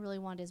Jason. Really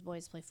wanted his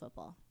boys to play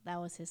football. That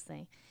was his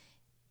thing.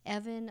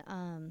 Evan,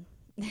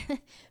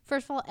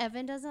 first of all,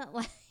 Evan doesn't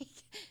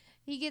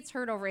he gets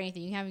hurt over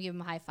anything. You haven't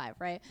given him a high five,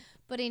 right?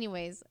 But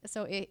anyways,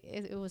 so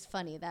it was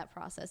funny, that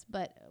process.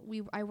 But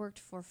I worked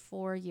for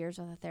 4 years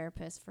with a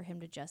therapist for him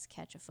to just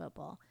catch a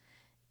football,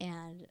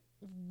 and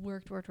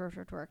worked.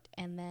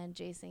 And then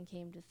Jason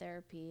came to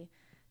therapy,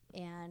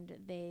 and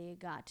they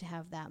got to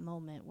have that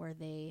moment where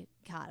they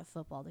caught a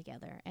football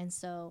together. And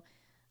so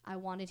I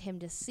wanted him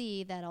to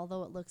see that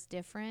although it looks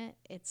different,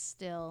 it's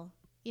still,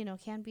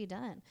 can be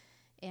done.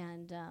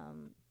 And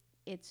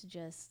it's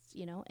just,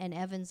 and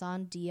Evan's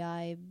on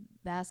DI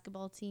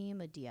basketball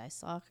team, a DI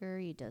soccer.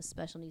 He does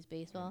special needs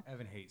baseball. And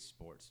Evan hates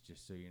sports,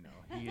 just so you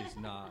know. He does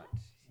not.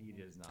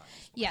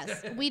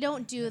 Yes, we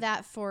don't do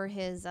that for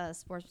his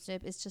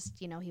sportsmanship. It's just,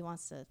 he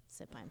wants to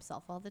sit by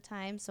himself all the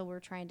time. So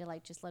we're trying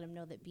to just let him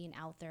know that being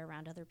out there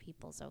around other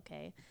people's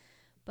okay.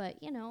 But,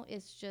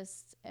 it's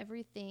just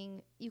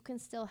everything. You can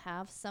still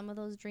have some of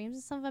those dreams,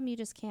 and some of them you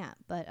just can't.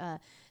 But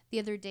the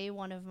other day,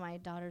 one of my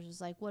daughters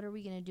was like, what are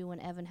we going to do when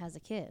Evan has a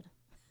kid?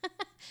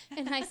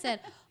 And I said,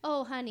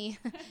 oh, honey,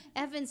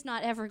 Evan's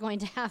not ever going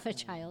to have a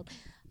child.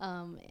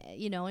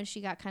 And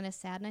she got kind of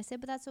sad. And I said,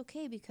 but that's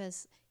okay,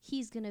 because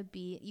he's going to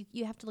be,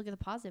 you have to look at the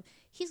positive.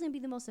 He's going to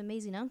be the most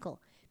amazing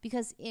uncle,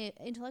 because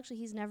intellectually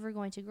he's never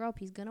going to grow up.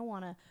 He's going to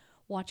want to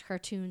watch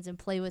cartoons and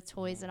play with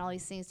toys and all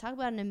these things. Talk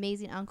about an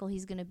amazing uncle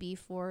he's going to be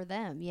for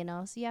them,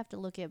 So you have to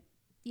look at,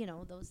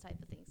 those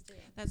type of things too.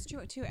 That's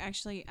true too.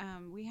 Actually,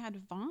 we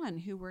had Vaughn,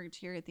 who worked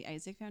here at the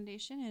Isaac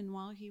Foundation, and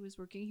while he was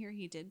working here,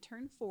 he did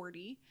turn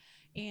 40,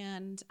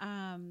 and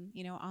on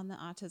the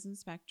autism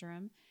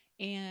spectrum.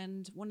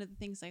 And one of the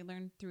things I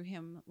learned through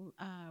him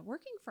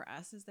working for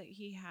us is that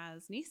he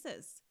has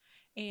nieces.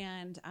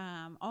 And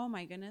oh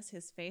my goodness,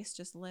 his face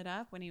just lit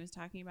up when he was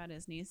talking about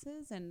his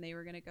nieces, and they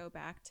were going to go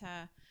back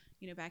to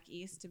back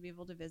east to be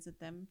able to visit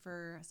them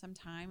for some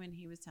time. And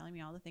he was telling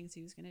me all the things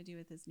he was going to do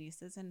with his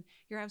nieces. And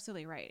you're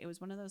absolutely right. It was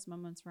one of those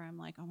moments where I'm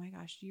like, oh my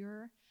gosh,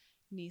 your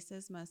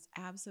nieces must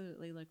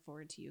absolutely look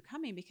forward to you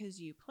coming,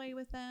 because you play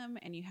with them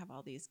and you have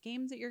all these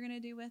games that you're going to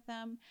do with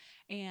them.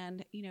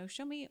 And,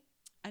 show me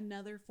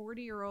another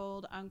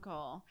 40-year-old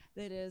uncle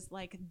that is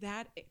like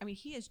that. I mean,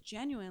 he is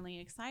genuinely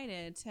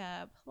excited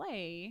to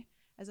play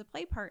as a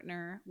play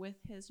partner with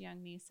his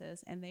young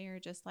nieces, and they are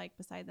just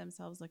beside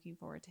themselves looking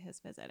forward to his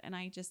visit. And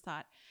I just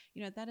thought,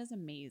 that is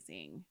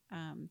amazing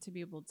to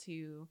be able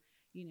to,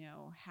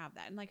 have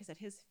that. And like I said,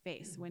 his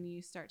face, when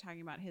you start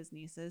talking about his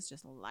nieces,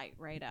 just light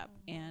right up.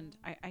 And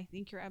I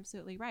think you're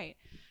absolutely right.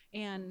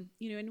 And,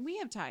 and we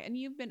have talked, and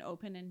you've been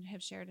open and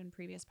have shared in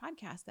previous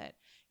podcasts that,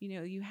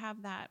 you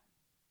have that,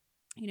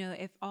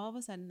 if all of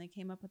a sudden they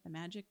came up with a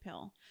magic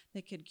pill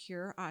that could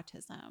cure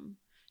autism,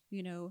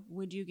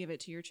 would you give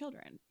it to your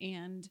children?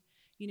 And,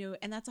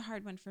 and that's a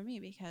hard one for me,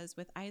 because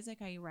with Isaac,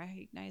 I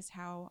recognized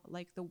how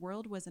the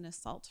world was an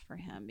assault for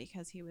him,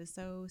 because he was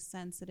so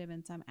sensitive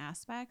in some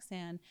aspects,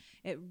 and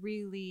it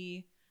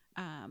really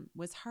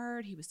was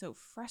hard. He was so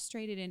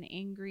frustrated and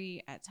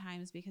angry at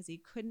times because he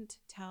couldn't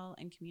tell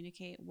and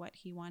communicate what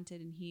he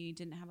wanted, and he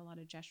didn't have a lot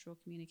of gestural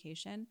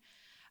communication.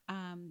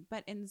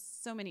 But in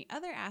so many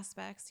other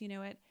aspects,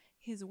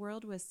 his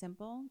world was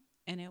simple,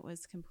 and it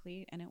was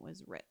complete, and it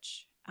was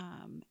rich.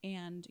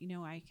 And,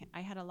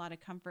 I had a lot of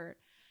comfort,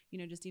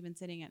 just even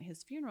sitting at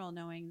his funeral,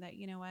 knowing that,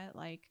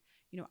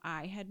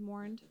 I had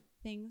mourned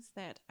things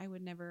that I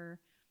would never,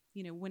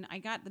 when I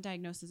got the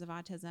diagnosis of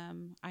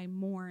autism, I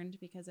mourned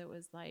because it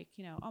was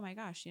oh my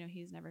gosh,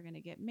 he's never going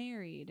to get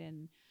married,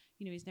 and,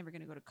 he's never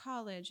going to go to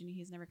college, and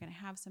he's never going to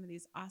have some of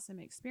these awesome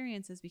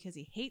experiences because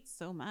he hates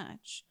so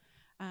much.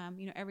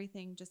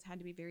 Everything just had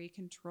to be very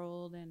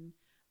controlled and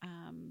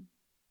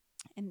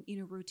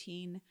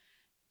routine.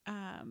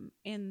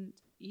 And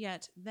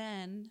yet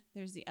then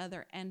there's the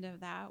other end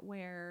of that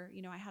where,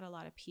 I had a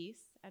lot of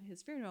peace at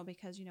his funeral,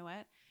 because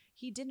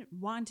he didn't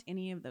want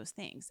any of those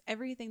things.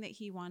 Everything that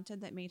he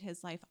wanted that made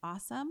his life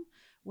awesome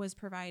was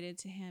provided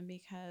to him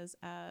because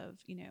of,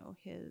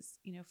 his,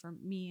 for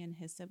me and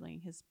his sibling,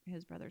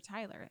 his brother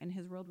Tyler, and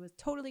his world was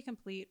totally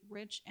complete,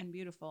 rich, and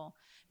beautiful,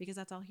 because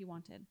that's all he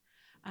wanted.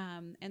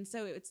 And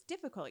so it's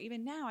difficult.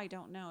 Even now, I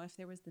don't know if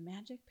there was the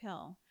magic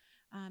pill,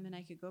 and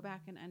I could go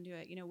back and undo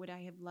it. Would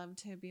I have loved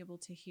to be able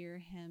to hear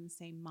him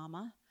say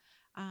mama,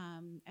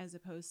 as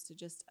opposed to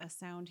just a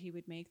sound he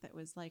would make that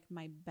was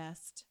my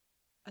best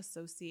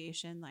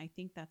association? I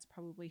think that's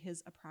probably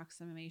his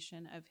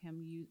approximation of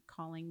him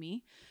calling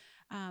me.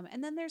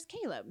 And then there's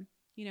Caleb,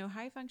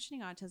 high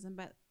functioning autism,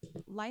 but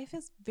life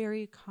is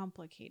very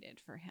complicated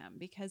for him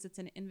because it's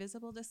an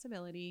invisible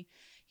disability.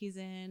 He's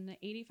in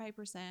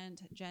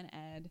 85% gen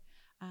ed,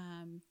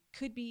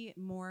 could be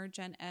more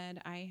gen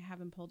ed. I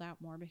have him pulled out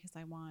more because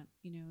I want,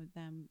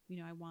 them,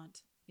 I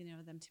want,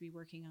 them to be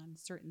working on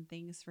certain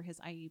things for his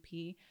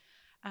IEP.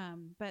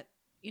 But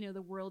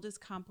the world is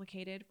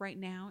complicated right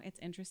now. It's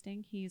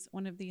interesting. He's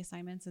one of the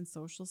assignments in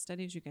social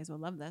studies. You guys will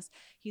love this.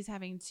 He's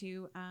having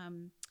to,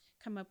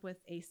 come up with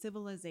a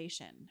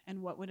civilization,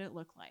 and what would it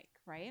look like,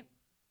 right?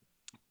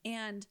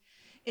 And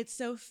it's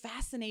so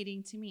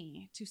fascinating to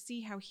me to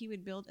see how he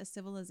would build a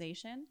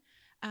civilization,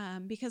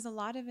 because a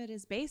lot of it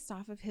is based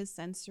off of his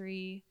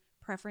sensory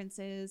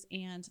preferences.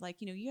 And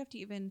you have to,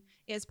 even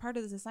as part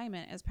of this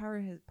assignment, as part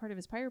of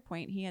his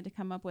PowerPoint, he had to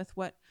come up with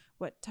what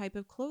type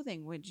of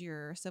clothing would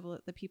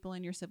the people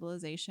in your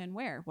civilization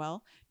wear?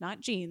 Well, not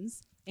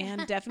jeans,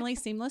 and definitely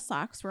seamless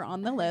socks were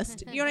on the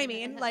list. You know what I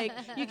mean?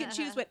 You can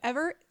choose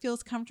whatever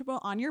feels comfortable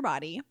on your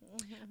body.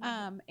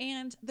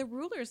 And the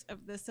rulers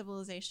of the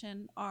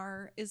civilization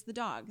is the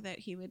dog that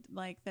he would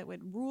that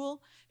would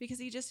rule, because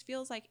he just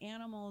feels like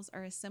animals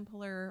are a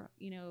simpler,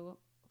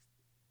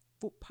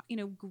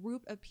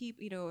 group of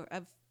people,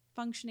 of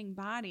functioning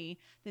body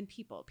than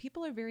people.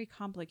 People are very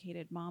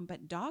complicated, Mom,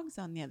 but dogs,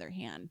 on the other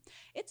hand,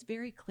 it's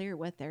very clear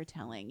what they're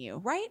telling you,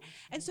 right?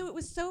 And so it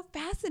was so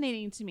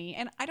fascinating to me.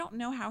 And I don't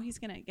know how he's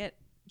going to get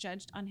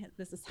judged on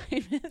this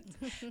assignment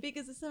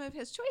because of some of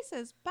his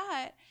choices,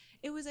 but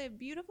it was a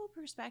beautiful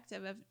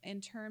perspective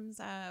in terms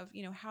of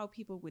how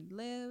people would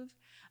live,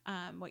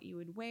 what you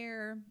would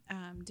wear,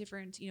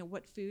 different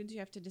what foods you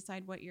have to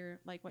decide what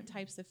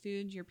types of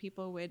foods your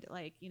people would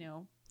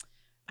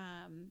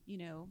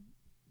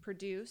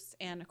produce.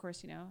 And of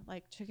course,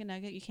 like chicken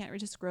nugget, you can't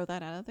just grow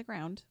that out of the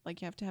ground.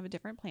 Like you have to have a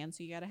different plan,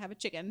 so you got to have a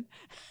chicken.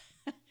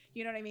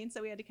 You know what I mean?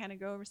 So we had to kind of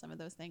go over some of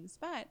those things,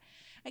 but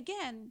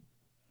again,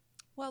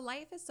 well,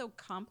 life is so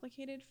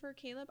complicated for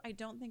Caleb. I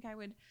don't think I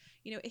would,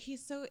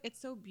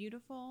 it's so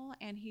beautiful,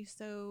 and he's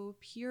so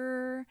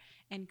pure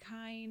and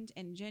kind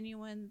and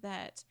genuine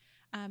that,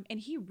 and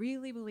he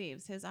really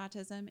believes his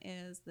autism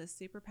is the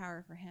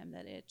superpower for him,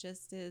 that it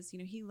just is,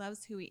 he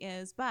loves who he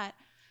is. But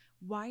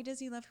why does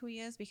he love who he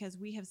is? Because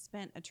we have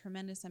spent a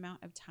tremendous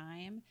amount of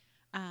time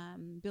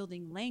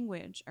building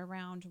language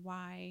around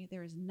why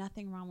there is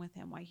nothing wrong with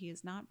him, why he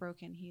is not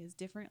broken. He is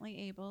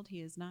differently abled.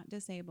 He is not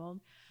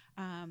disabled.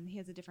 He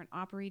has a different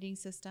operating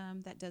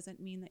system. That doesn't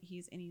mean that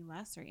he's any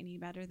less or any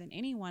better than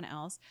anyone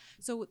else.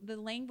 So the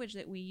language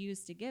that we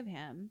use to give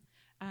him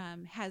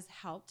has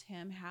helped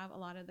him have a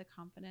lot of the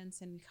confidence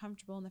and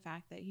comfortable in the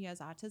fact that he has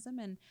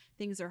autism, and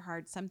things are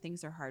hard. Some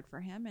things are hard for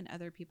him and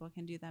other people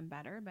can do them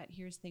better, but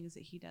here's things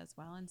that he does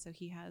well. And so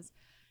he has,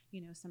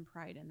 some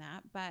pride in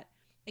that. But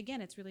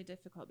again, it's really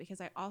difficult because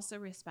I also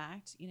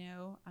respect,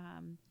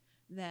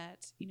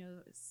 that,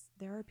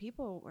 there are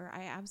people where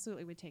I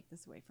absolutely would take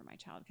this away from my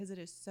child because it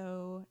is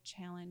so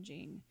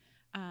challenging.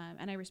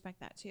 And I respect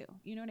that too.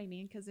 You know what I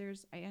mean? Because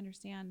I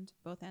understand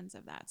both ends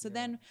of that. So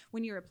then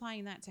when you're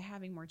applying that to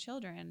having more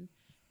children,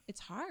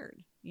 it's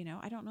hard.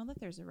 I don't know that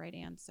there's a right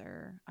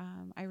answer.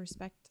 I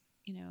respect,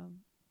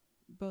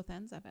 both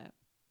ends of it.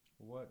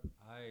 What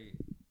I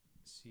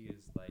see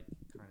is like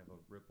kind of a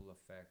ripple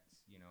effect,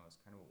 is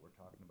kind of what we're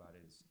talking about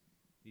is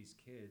these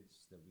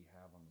kids that we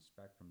have on the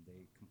spectrum,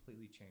 they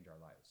completely change our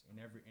lives in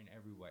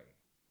every way.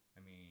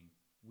 I mean,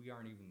 we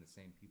aren't even the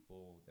same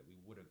people that we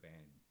would have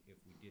been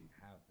if we didn't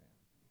have them.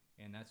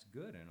 And that's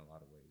good in a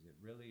lot of ways. It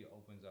really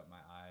opens up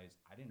my eyes.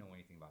 I didn't know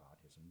anything about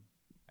autism.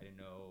 I didn't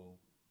know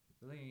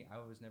really,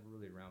 I was never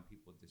really around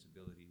people with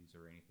disabilities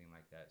or anything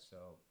like that.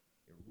 So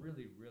it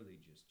really,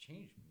 really just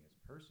changed me as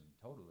a person,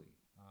 totally.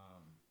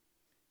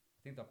 I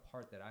think the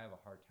part that I have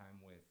a hard time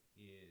with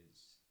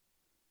is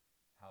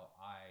how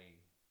I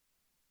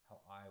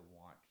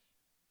want,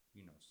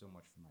 so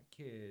much for my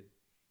kid,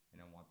 and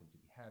I want them to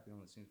be happy and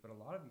all those things. But a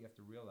lot of it you have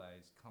to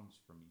realize comes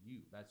from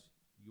you. That's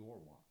your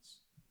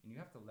wants. And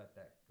you have to let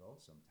that go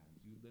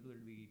sometimes. You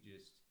literally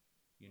just,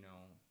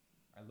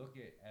 I look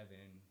at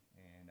Evan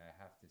and I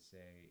have to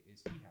say,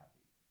 is he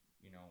happy?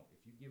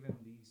 If you give him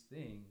these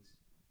things,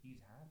 he's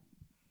happy.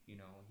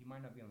 He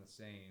might not be on the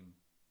same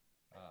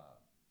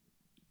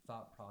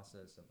thought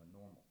process of a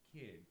normal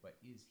kid, but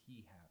is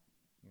he happy?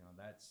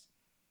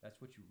 That's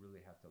what you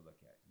really have to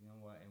look at. You know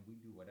what? And we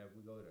do whatever.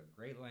 We go to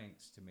great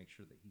lengths to make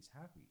sure that he's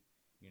happy.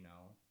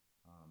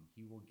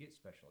 He will get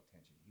special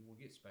attention. He will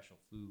get special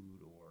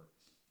food or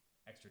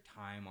extra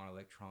time on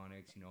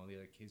electronics. The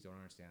other kids don't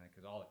understand that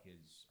because all the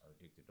kids are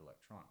addicted to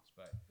electronics.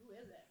 But Who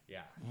is it?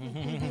 yeah.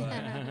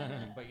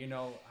 but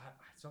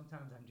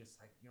sometimes I'm just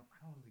like, I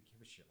don't really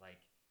give a shit.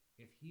 Like,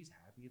 if he's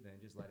happy,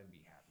 then just let him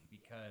be happy,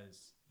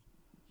 because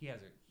he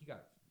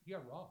got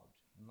robbed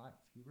in life.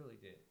 He really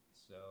did.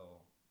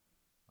 So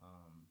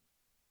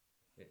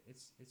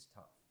it's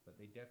tough, but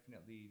they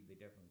definitely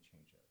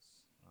change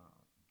us.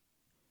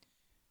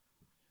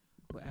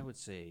 Well, I would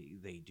say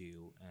they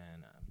do,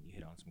 and you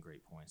hit on some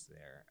great points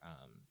there.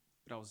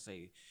 But I would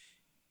say,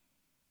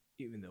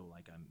 even though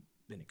I've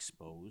been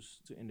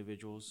exposed to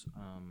individuals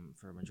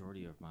for a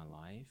majority of my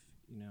life,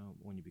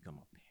 when you become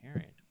a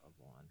parent of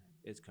one,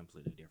 it's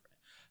completely different.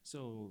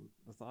 So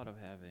the thought of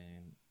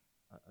having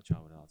a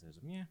child with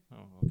autism,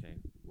 okay,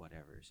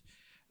 whatever's.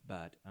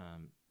 But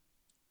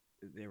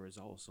there was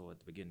also at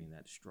the beginning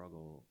that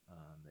struggle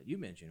that you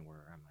mentioned,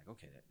 where I'm like,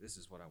 okay, this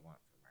is what I want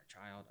for my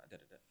child,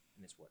 and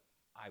it's what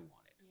I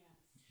wanted.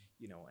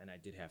 Yes. And I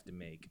did have to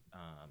make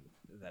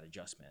that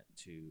adjustment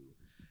to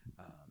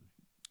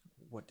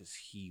what does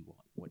he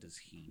want? What does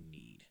he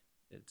need?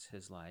 It's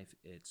his life.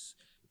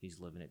 He's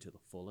living it to the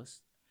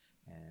fullest,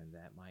 and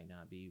that might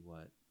not be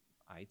what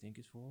I think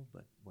is full,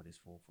 but what is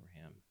full for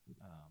him.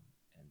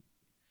 And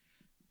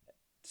at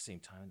the same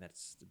time,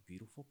 that's the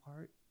beautiful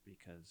part,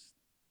 because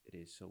it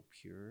is so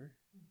pure.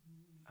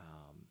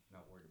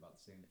 Not worried about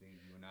the same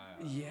things you and I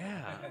are.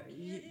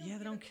 Yeah,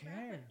 they don't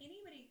care.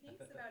 Anybody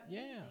thinks about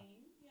anything,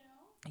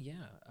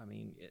 Yeah, I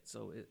mean, it's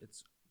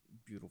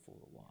beautiful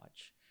to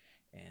watch,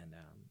 and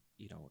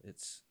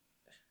it's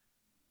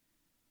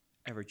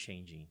ever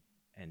changing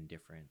and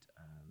different,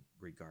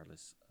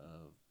 regardless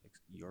of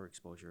your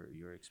exposure,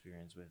 your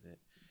experience with it.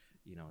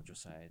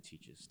 Josiah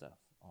teaches stuff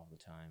all the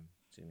time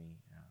to me.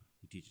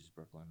 He teaches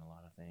Brooklyn a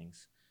lot of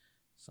things,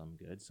 Some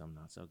good, some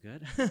not so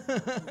good.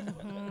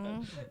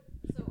 Mhm.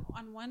 So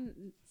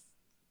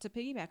to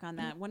piggyback on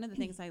that, one of the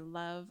things I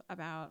love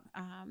about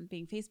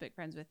being Facebook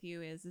friends with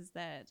you is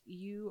that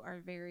you are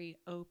very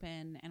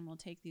open and will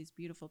take these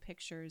beautiful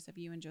pictures of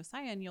you and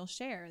Josiah, and you'll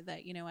share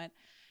that, you know what,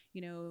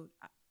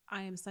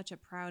 I am such a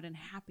proud and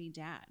happy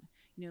dad.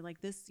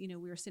 Like this, we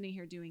were sitting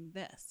here doing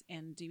this,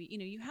 and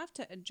you have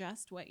to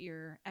adjust what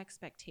your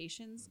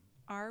expectations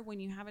are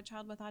when you have a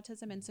child with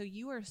autism. And so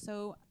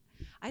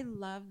I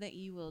love that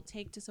you will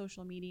take to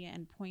social media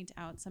and point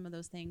out some of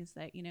those things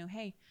that,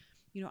 hey,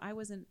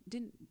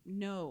 didn't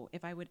know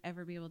if I would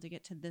ever be able to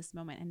get to this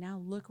moment. And now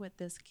look what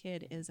this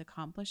kid is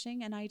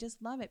accomplishing. And I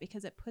just love it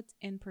because it puts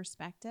in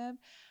perspective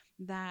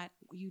that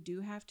you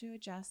do have to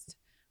adjust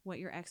what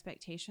your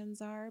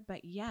expectations are,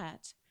 but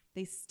yet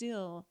they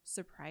still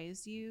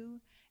surprise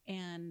you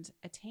and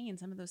attain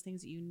some of those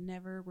things that you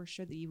never were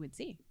sure that you would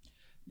see.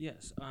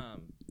 Yes.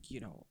 And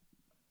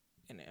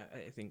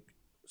I think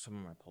some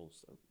of my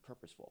posts are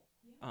purposeful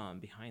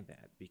behind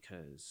that,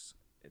 because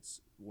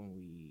it's when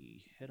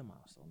we hit a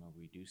milestone or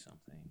we do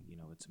something,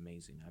 it's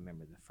amazing. I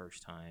remember the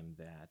first time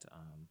that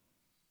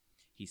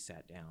he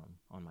sat down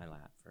on my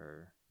lap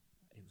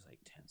it was like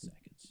 10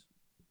 seconds,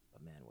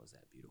 but man, was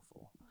that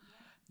beautiful,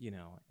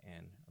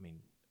 and I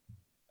mean,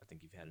 I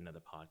think you've had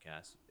another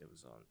podcast. It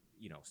was on,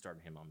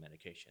 starting him on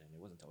medication, and it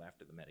wasn't until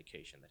after the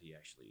medication that he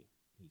actually,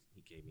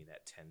 he gave me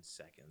that 10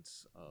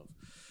 seconds of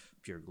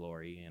pure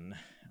glory, and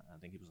I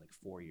think he was like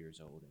 4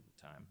 years old at the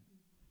time.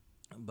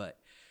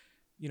 But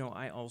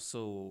I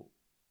also,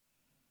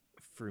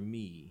 for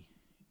me,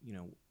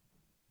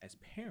 as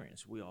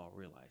parents, we all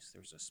realize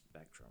there's a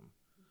spectrum.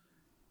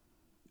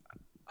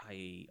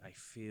 I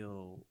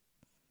feel,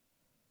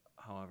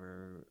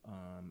 however,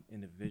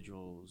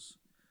 individuals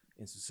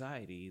in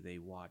society, they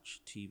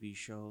watch TV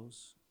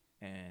shows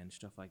and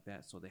stuff like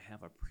that, so they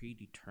have a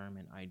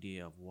predetermined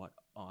idea of what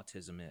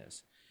autism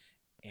is,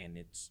 and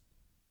it's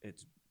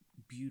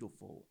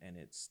beautiful, and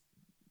it's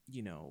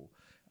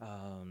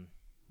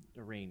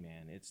the Rain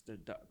Man, it's the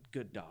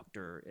good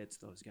doctor, it's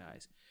those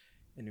guys.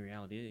 In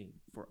reality,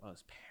 for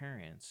us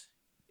parents,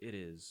 it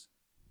is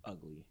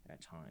ugly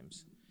at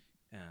times.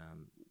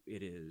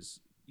 It is,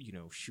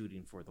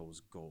 shooting for those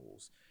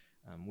goals.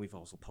 We've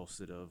also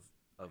posted of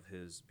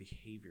his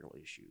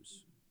behavioral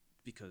issues,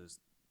 because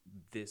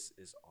this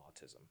is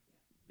autism.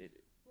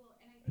 Well,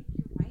 and I think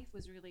your wife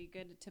was really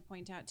good to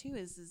point out too,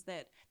 is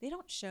that they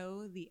don't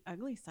show the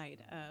ugly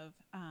side of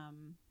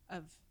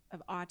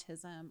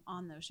autism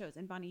on those shows.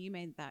 And Bonnie, you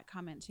made that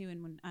comment too,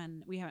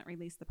 and we haven't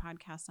released the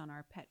podcast on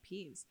our pet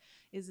peeves,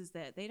 is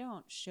that they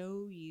don't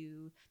show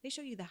you, they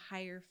show you the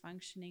higher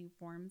functioning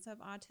forms of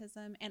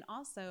autism, and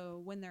also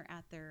when they're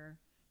at their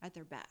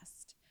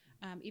best.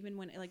 Even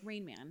when, like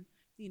Rain Man,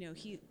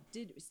 he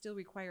did still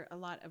require a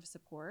lot of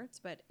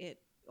support, but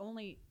it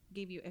only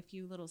gave you a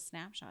few little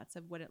snapshots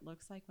of what it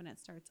looks like when it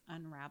starts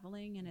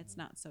unraveling, and it's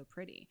not so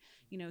pretty.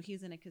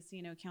 He's in a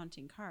casino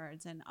counting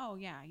cards, and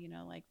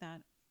like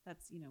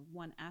that's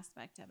one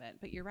aspect of it.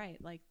 But you're right,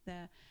 like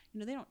they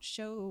don't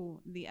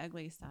show the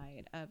ugly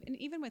side of, and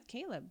even with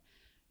Caleb,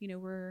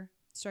 we're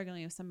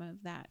struggling with some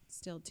of that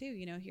still too.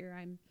 Here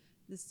I'm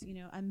this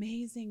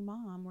amazing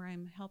mom where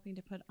I'm helping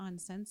to put on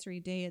sensory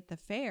day at the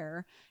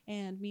fair,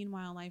 and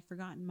meanwhile I've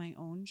forgotten my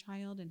own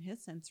child and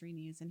his sensory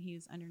needs, and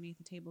he's underneath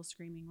the table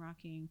screaming,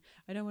 rocking,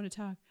 I don't want to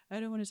talk, I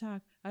don't want to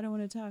talk, I don't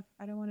want to talk,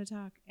 I don't want to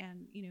talk.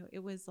 And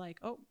it was like,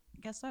 oh,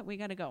 guess what, we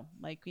gotta go,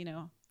 like,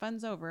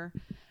 fun's over.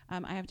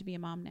 I have to be a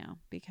mom now,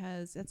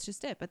 because that's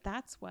just it. But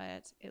that's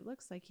what it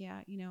looks like.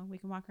 Yeah, we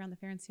can walk around the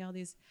fair and see all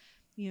these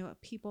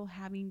people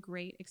having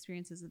great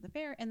experiences at the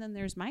fair, and then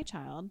there's my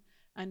child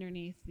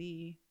underneath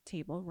the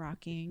table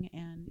rocking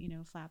and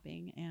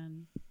flapping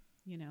and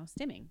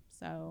stimming.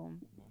 So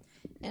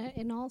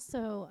and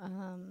also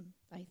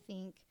I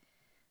think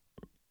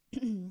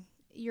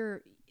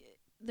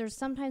there's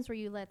sometimes where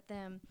you let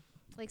them,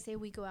 like, say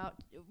we go out,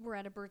 we're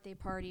at a birthday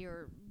party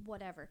or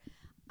whatever,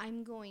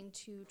 I'm going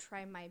to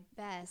try my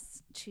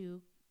best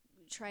to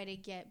try to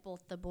get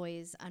both the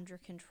boys under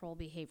control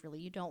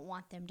behaviorally. You don't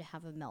want them to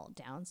have a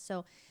meltdown,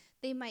 so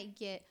they might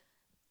get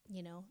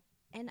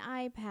an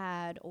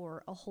iPad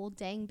or a whole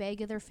dang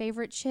bag of their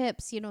favorite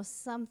chips,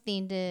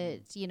 something to,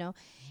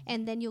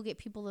 and then you'll get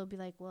people that'll be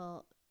like,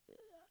 well,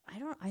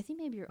 I think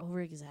maybe you're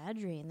over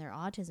exaggerating their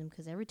autism,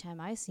 because every time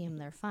I see them,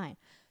 they're fine.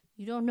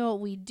 You don't know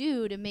what we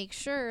do to make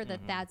sure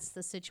that that's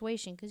the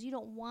situation, because you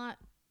don't want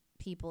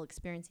people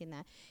experiencing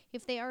that.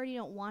 If they already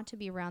don't want to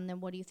be around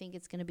them, what do you think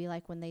it's going to be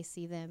like when they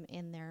see them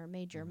in their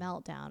major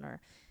meltdown?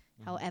 Or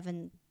how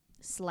Evan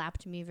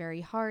slapped me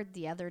very hard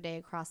the other day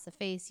across the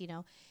face,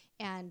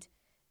 and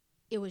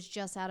it was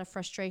just out of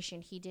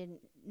frustration. He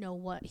didn't know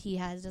what he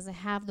has, doesn't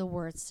have the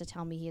words to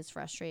tell me he is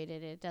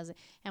frustrated. It doesn't.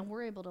 And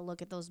we're able to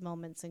look at those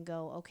moments and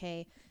go,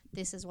 okay,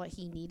 this is what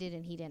he needed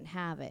and he didn't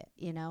have it,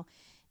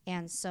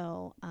 And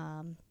so,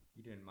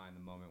 you didn't mind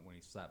the moment when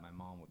he slapped my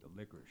mom with the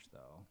licorice,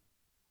 though.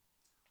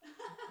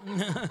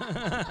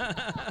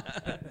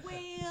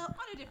 Well, on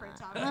a different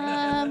topic.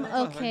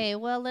 Okay,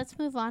 well, let's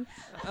move on.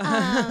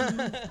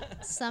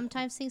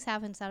 Sometimes things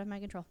happen. It's out of my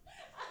control.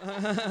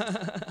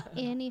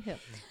 Anywho.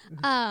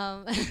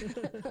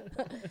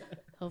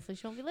 Hopefully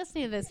she won't be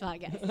listening to this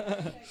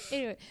podcast.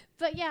 Anyway,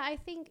 but yeah, I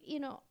think,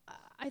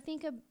 I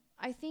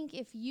think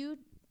if you,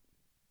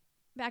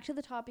 back to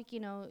the topic,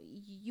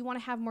 you want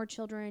to have more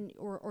children,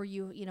 or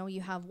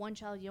you have one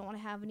child, you don't want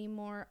to have any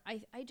more.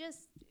 I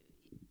just,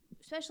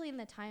 especially in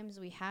the times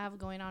we have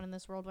going on in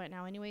this world right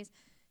now anyways,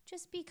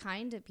 just be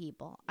kind to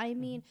people. I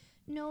mean,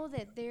 know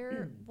that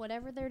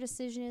whatever their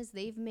decision is,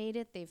 they've made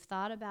it, they've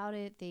thought about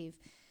it,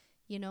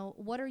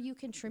 what are you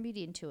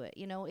contributing to it?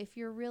 If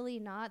you're really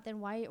not, then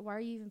why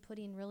are you even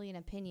putting really an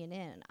opinion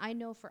in? I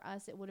know for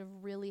us, it would have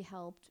really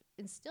helped,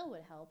 and still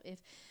would help, if,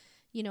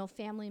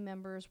 family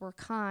members were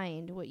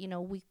kind.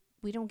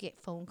 We don't get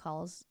phone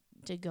calls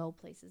to go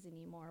places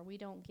anymore. We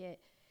don't get,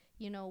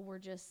 we're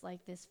just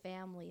like this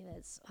family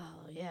that's,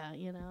 oh yeah,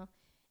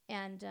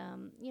 And,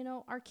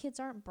 our kids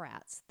aren't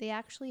brats. They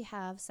actually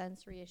have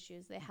sensory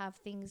issues. They have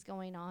things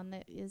going on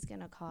that is going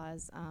to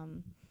cause,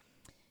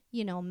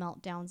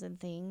 meltdowns and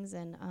things.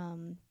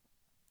 And,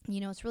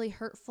 it's really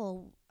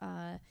hurtful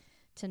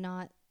to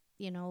not,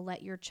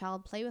 let your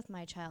child play with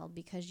my child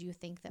because you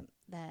think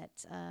that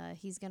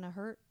he's going to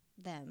hurt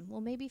them.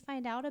 Well, maybe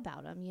find out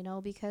about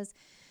him, because,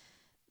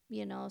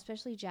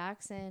 especially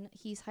Jackson,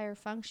 he's higher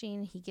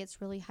functioning. He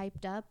gets really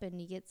hyped up and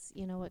he gets,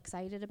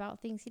 excited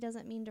about things. He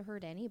doesn't mean to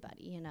hurt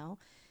anybody, And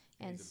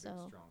he's a so,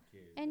 big, strong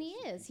kid. and he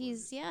is,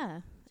 he's,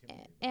 yeah.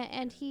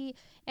 And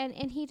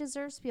he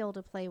deserves to be able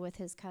to play with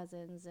his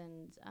cousins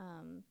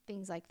and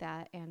things like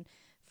that. And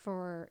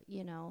for,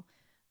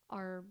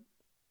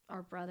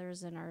 our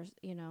brothers and our,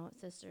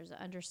 sisters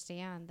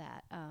understand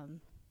that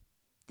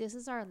this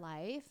is our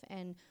life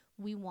and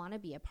we want to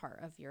be a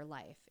part of your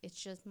life. It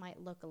just might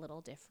look a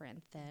little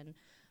different than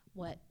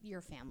what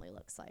your family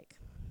looks like.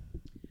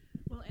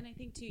 Well, and I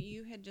think too,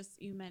 you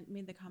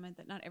made the comment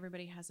that not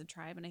everybody has a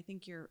tribe. And I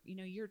think you're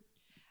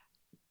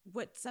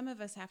what some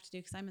of us have to do,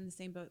 because I'm in the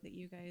same boat that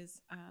you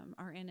guys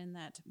are in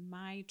that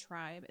my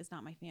tribe is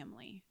not my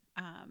family.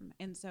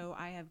 And so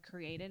I have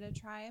created a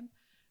tribe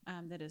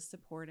that is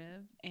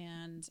supportive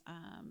and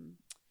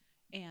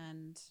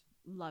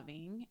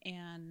loving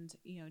and,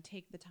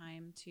 take the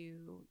time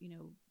to,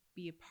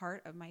 be a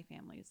part of my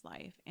family's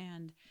life.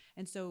 And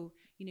so,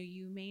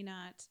 you may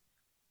not,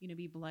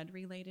 be blood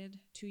related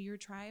to your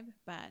tribe,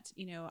 but,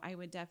 I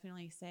would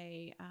definitely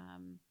say,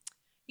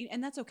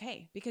 and that's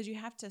okay, because you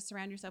have to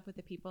surround yourself with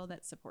the people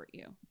that support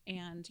you.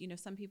 And,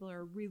 some people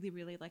are really,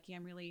 really lucky.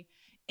 I'm really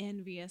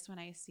envious when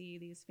I see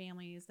these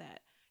families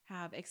that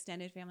have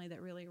extended family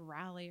that really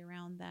rally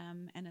around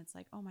them. And it's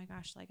like, oh my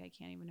gosh, like I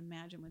can't even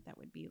imagine what that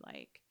would be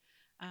like.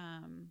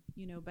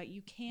 But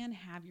you can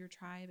have your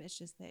tribe. It's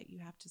just that you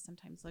have to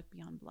sometimes look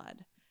beyond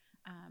blood.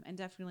 And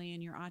definitely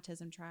in your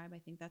autism tribe, I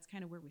think that's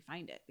kind of where we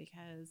find it,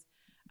 because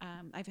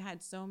I've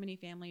had so many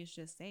families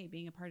just say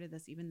being a part of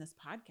this, even this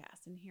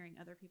podcast, and hearing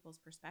other people's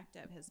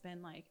perspective has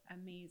been like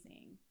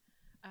amazing.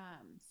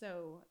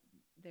 So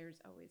there's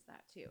always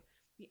that too.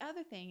 The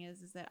other thing is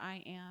that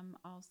I am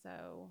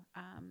also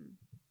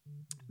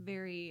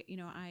very,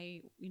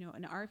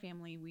 in our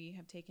family, we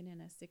have taken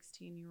in a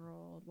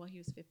 16-year-old. Well, he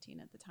was 15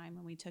 at the time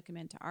when we took him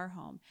into our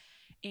home.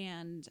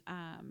 And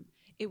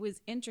it was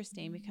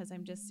interesting because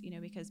I'm just,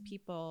 because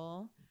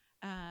people,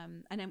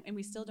 and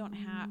we still don't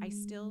have, I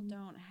still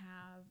don't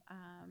have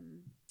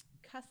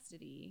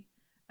custody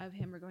of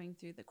him. We're going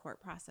through the court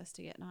process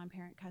to get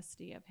non-parent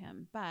custody of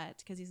him, but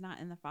because he's not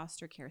in the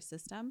foster care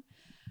system.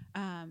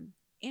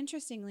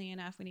 Interestingly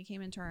enough, when he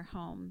came into our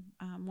home,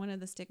 one of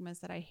the stigmas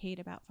that I hate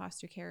about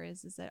foster care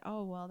is that,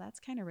 oh, well, that's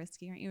kind of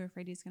risky. Aren't you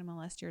afraid he's going to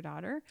molest your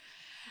daughter?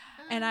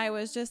 And I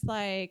was just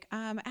like,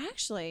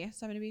 actually,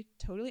 so I'm going to be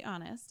totally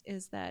honest,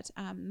 is that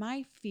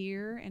my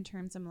fear in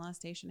terms of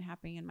molestation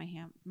happening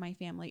in my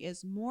family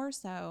is more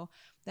so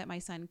that my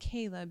son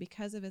Caleb,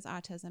 because of his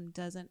autism,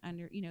 doesn't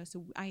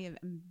so I am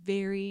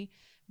very,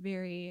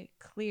 very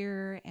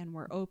clear and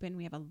we're open.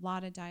 We have a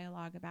lot of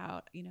dialogue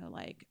about,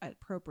 like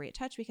appropriate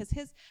touch, because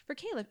for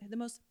Caleb, the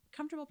most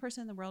comfortable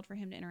person in the world for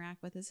him to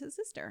interact with is his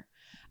sister.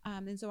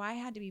 And so I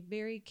had to be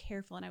very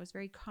careful, and I was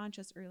very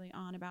conscious early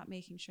on about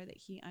making sure that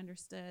he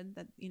understood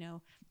that,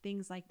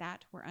 things like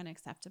that were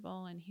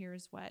unacceptable. And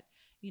here's what,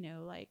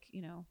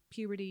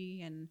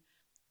 puberty and,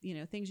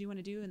 things you want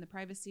to do in the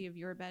privacy of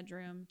your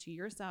bedroom to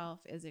yourself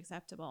is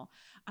acceptable.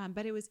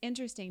 But it was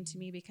interesting to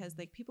me because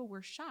like people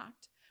were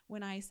shocked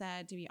when I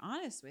said, to be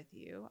honest with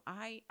you,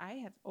 I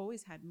have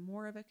always had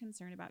more of a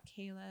concern about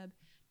Caleb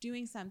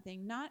doing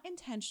something not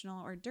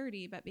intentional or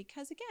dirty, but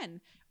because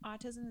again,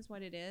 autism is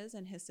what it is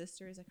and his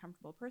sister is a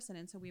comfortable person.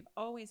 And so we've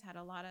always had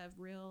a lot of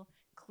real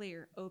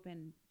clear,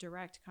 open,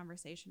 direct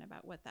conversation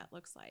about what that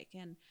looks like.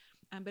 And,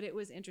 but it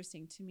was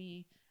interesting to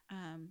me,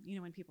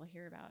 when people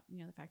hear about,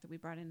 the fact that we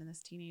brought in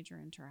this teenager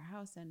into our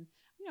house, and,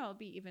 I'll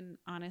be even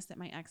honest that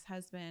my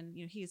ex-husband,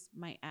 he's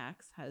my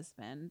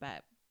ex-husband,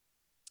 but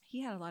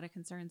he had a lot of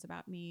concerns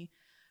about me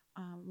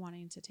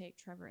wanting to take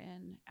Trevor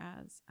in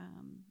as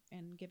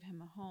and give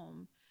him a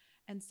home.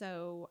 And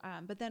so,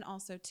 but then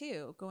also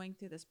too, going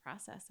through this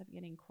process of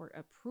getting court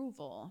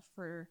approval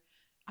for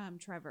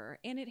Trevor.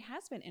 And it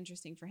has been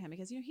interesting for him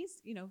because,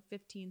 he's,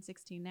 15,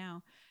 16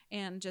 now.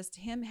 And just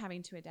him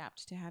having to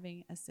adapt to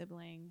having a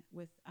sibling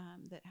with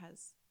that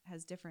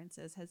has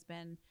differences has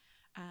been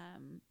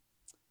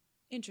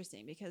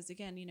interesting because,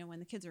 again, when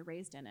the kids are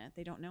raised in it,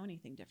 they don't know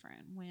anything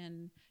different.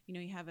 When,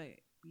 you have a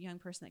young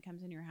person that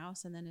comes in your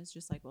house and then is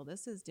just like, well,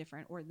 this is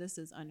different or this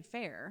is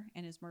unfair,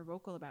 and is more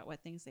vocal about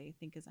what things they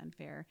think is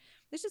unfair.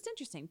 It's just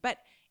interesting, but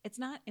it's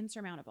not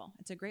insurmountable.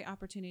 It's a great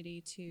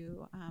opportunity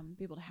to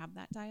be able to have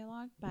that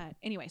dialogue. But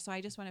anyway, so I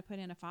just want to put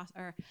in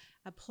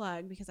a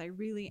plug because I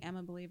really am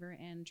a believer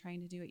in trying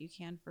to do what you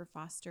can for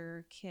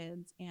foster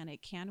kids, and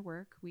it can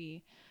work.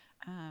 We,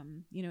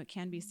 it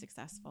can be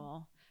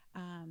successful.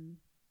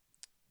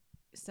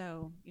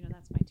 So,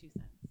 that's my 2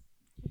 cents.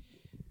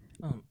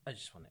 I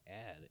just want to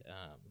add,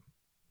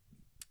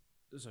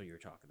 so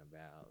you're talking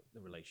about the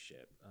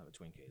relationship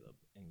between Caleb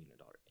and your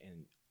daughter,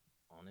 and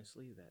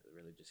honestly, that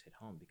really just hit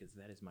home because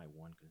that is my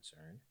one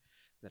concern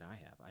that I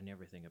have. I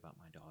never think about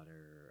my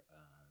daughter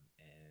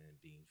and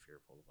being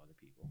fearful of other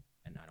people,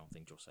 and I don't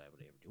think Josiah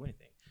would ever do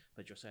anything.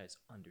 But Josiah's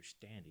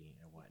understanding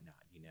and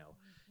whatnot, he'll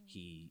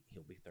be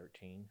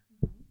 13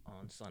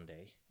 on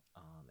Sunday,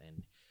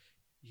 and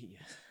he.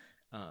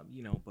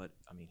 But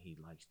I mean, he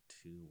likes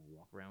to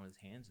walk around with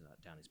his hands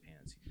down his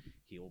pants.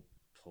 He'll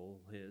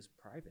pull his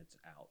privates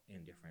out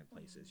in different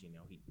places.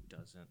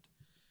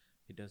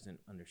 He doesn't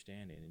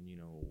understand it. And,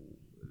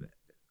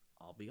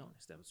 I'll be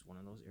honest, that was one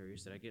of those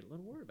areas that I get a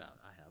little worried about.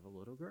 I have a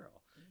little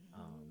girl.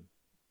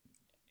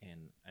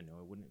 And I know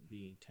it wouldn't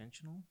be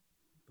intentional,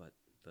 but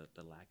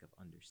the lack of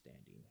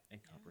understanding and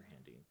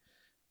comprehending.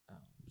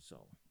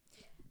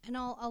 And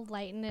I'll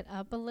lighten it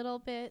up a little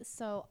bit.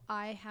 So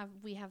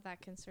we have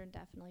that concern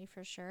definitely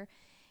for sure.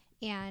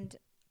 And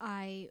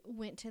I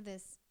went to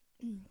this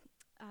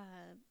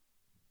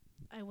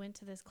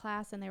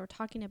class, and they were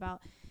talking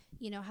about,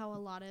 how a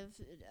lot of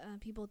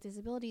people with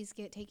disabilities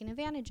get taken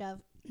advantage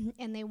of,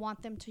 and they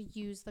want them to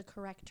use the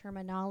correct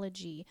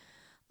terminology,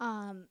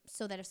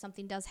 so that if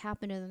something does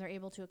happen to them, they're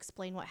able to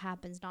explain what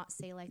happens, not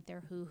say like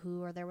they're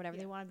hoo-hoo or they're whatever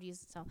they want them to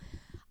use. So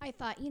I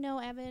thought,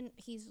 Evan,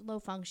 he's low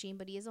functioning,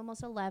 but he is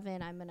almost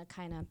 11. I'm going to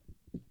kind of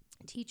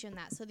teach him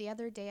that. So the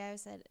other day I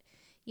said,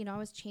 I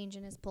was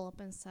changing his pull-up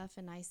and stuff,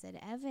 and I said,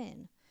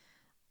 Evan,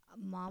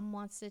 Mom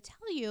wants to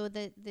tell you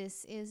that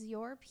this is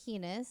your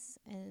penis,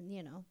 and,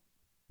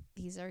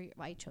 these are,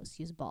 I chose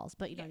to use balls,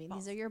 but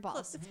these are your balls.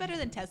 Close. It's better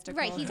than testicles.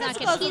 Right, he's not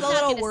going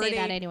to say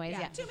that anyways.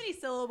 Yeah. Too many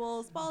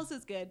syllables. Balls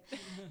is good.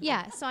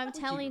 Yeah, so I'm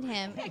telling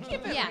him.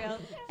 Real.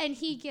 And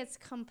he gets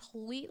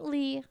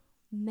completely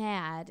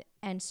mad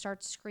and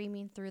starts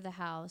screaming through the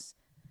house,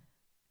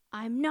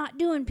 I'm not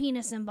doing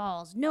penis and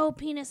balls. No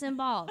penis and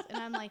balls. And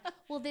I'm like,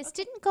 well, this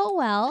didn't go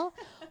well.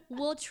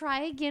 We'll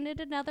try again at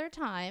another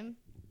time.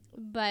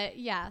 But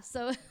yeah,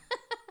 so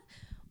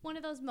one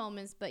of those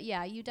moments. But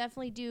yeah, you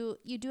definitely do.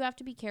 You do have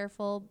to be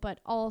careful. But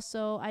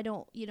also, I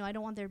don't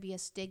want there to be a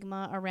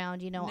stigma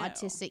around,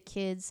 autistic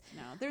kids.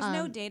 No, there's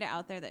no data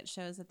out there that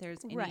shows that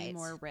there's any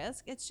more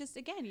risk. It's just,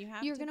 again,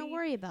 you're going to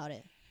worry about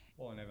it.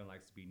 Well, and Evan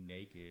likes to be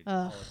naked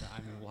all the time. I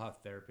mean, we'll have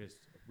therapists.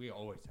 We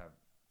always have.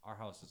 Our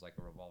house is like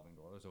a revolving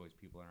door. There's always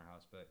people in our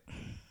house, but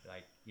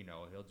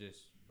he'll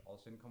just all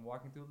of a sudden come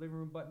walking through the living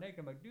room butt naked.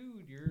 I'm like,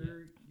 dude,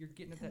 you're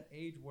getting at that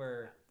age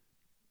where,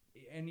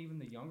 and even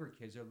the younger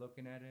kids are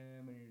looking at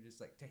him, and you're just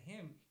like, to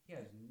him, he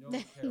has no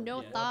care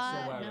no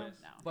thought, whatsoever.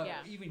 No. But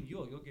even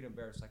you'll get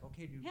embarrassed, like,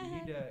 okay, dude, we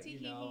need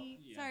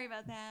to, Sorry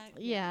about that.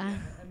 Yeah.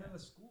 And then the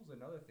school's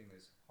another thing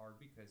that's hard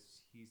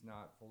because he's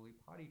not fully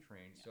potty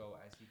trained. Yeah. So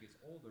as he gets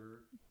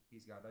older,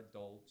 he's got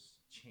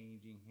adults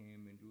changing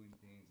him and doing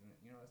things, and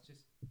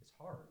it's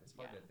hard. It's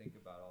hard to think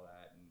about all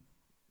that, and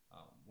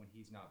when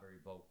he's not very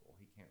vocal,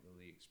 he can't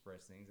really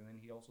express things, and then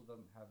he also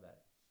doesn't have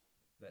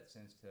that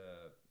sense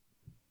to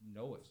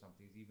know if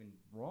something's even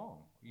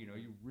wrong. You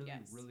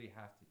really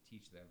have to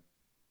teach them.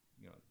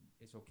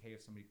 It's okay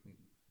if somebody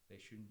cleans. They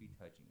shouldn't be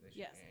touching.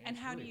 And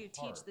how do you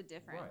teach the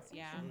difference?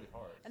 Right. Yeah, it's really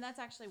hard. And that's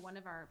actually one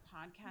of our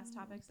podcast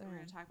topics that we're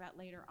going to talk about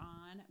later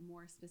on,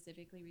 more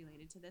specifically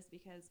related to this,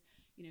 because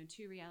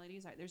two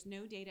realities are there's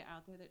no data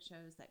out there that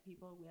shows that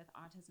people with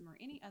autism or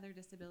any other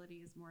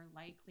disability is more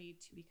likely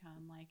to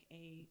become like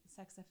a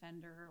sex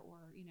offender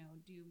or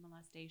do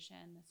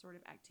molestation sort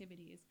of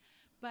activities.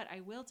 But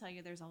I will tell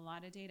you, there's a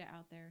lot of data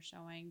out there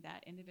showing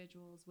that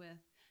individuals with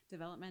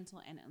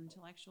developmental and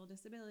intellectual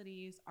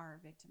disabilities are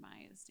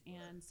victimized.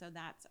 And so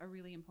that's a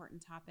really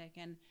important topic.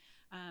 And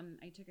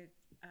I took a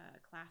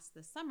class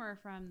this summer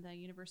from the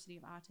University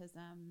of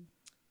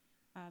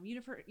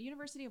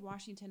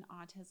Washington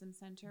Autism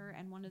Center.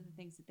 And one of the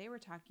things that they were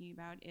talking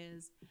about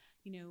is,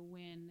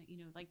 when,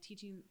 like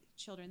teaching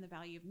children the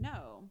value of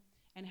no.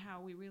 And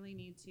how we really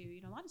need to,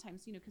 a lot of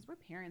times, because we're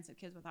parents of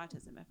kids with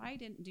autism. If I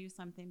didn't do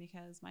something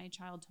because my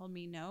child told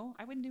me no,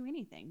 I wouldn't do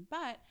anything.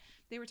 But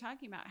they were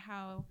talking about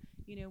how,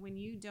 when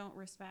you don't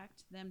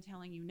respect them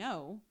telling you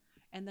no,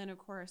 and then of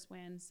course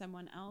when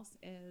someone else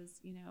is,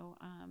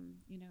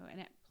 and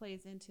it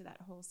plays into that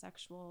whole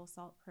sexual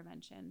assault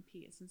prevention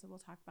piece. And so we'll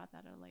talk about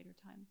that at a later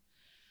time.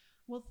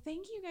 Well,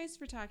 thank you guys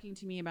for talking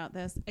to me about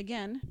this.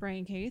 Again,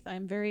 Brian Keith,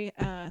 I'm very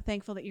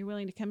thankful that you're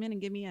willing to come in and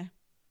give me a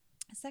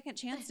second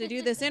chance to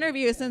do this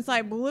interview since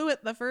I blew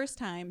it the first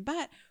time.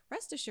 But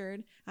rest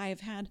assured,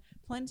 I've had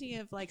plenty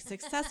of like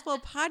successful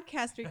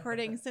podcast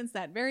recordings since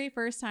that very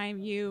first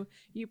time you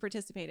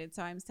participated.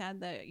 So I'm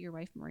sad that your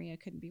wife Maria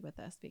couldn't be with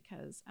us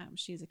because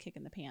she's a kick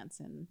in the pants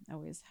and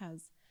always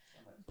has.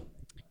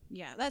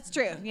 Yeah, that's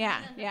true.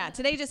 Yeah.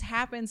 Today just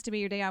happens to be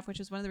your day off,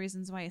 which is one of the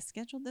reasons why I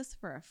scheduled this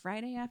for a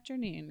Friday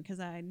afternoon, because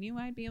I knew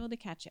I'd be able to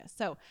catch you.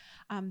 So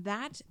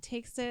that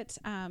takes it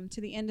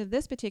to the end of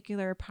this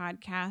particular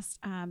podcast.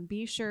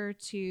 Be sure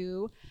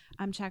to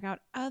check out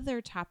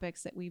other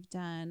topics that we've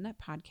done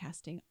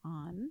podcasting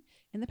on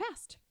in the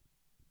past.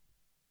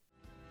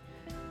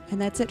 And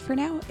that's it for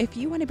now. If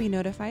you want to be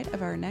notified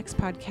of our next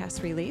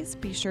podcast release,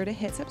 be sure to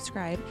hit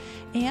subscribe.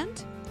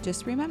 And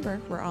just remember,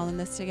 we're all in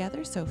this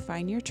together, so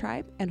find your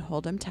tribe and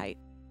hold them tight.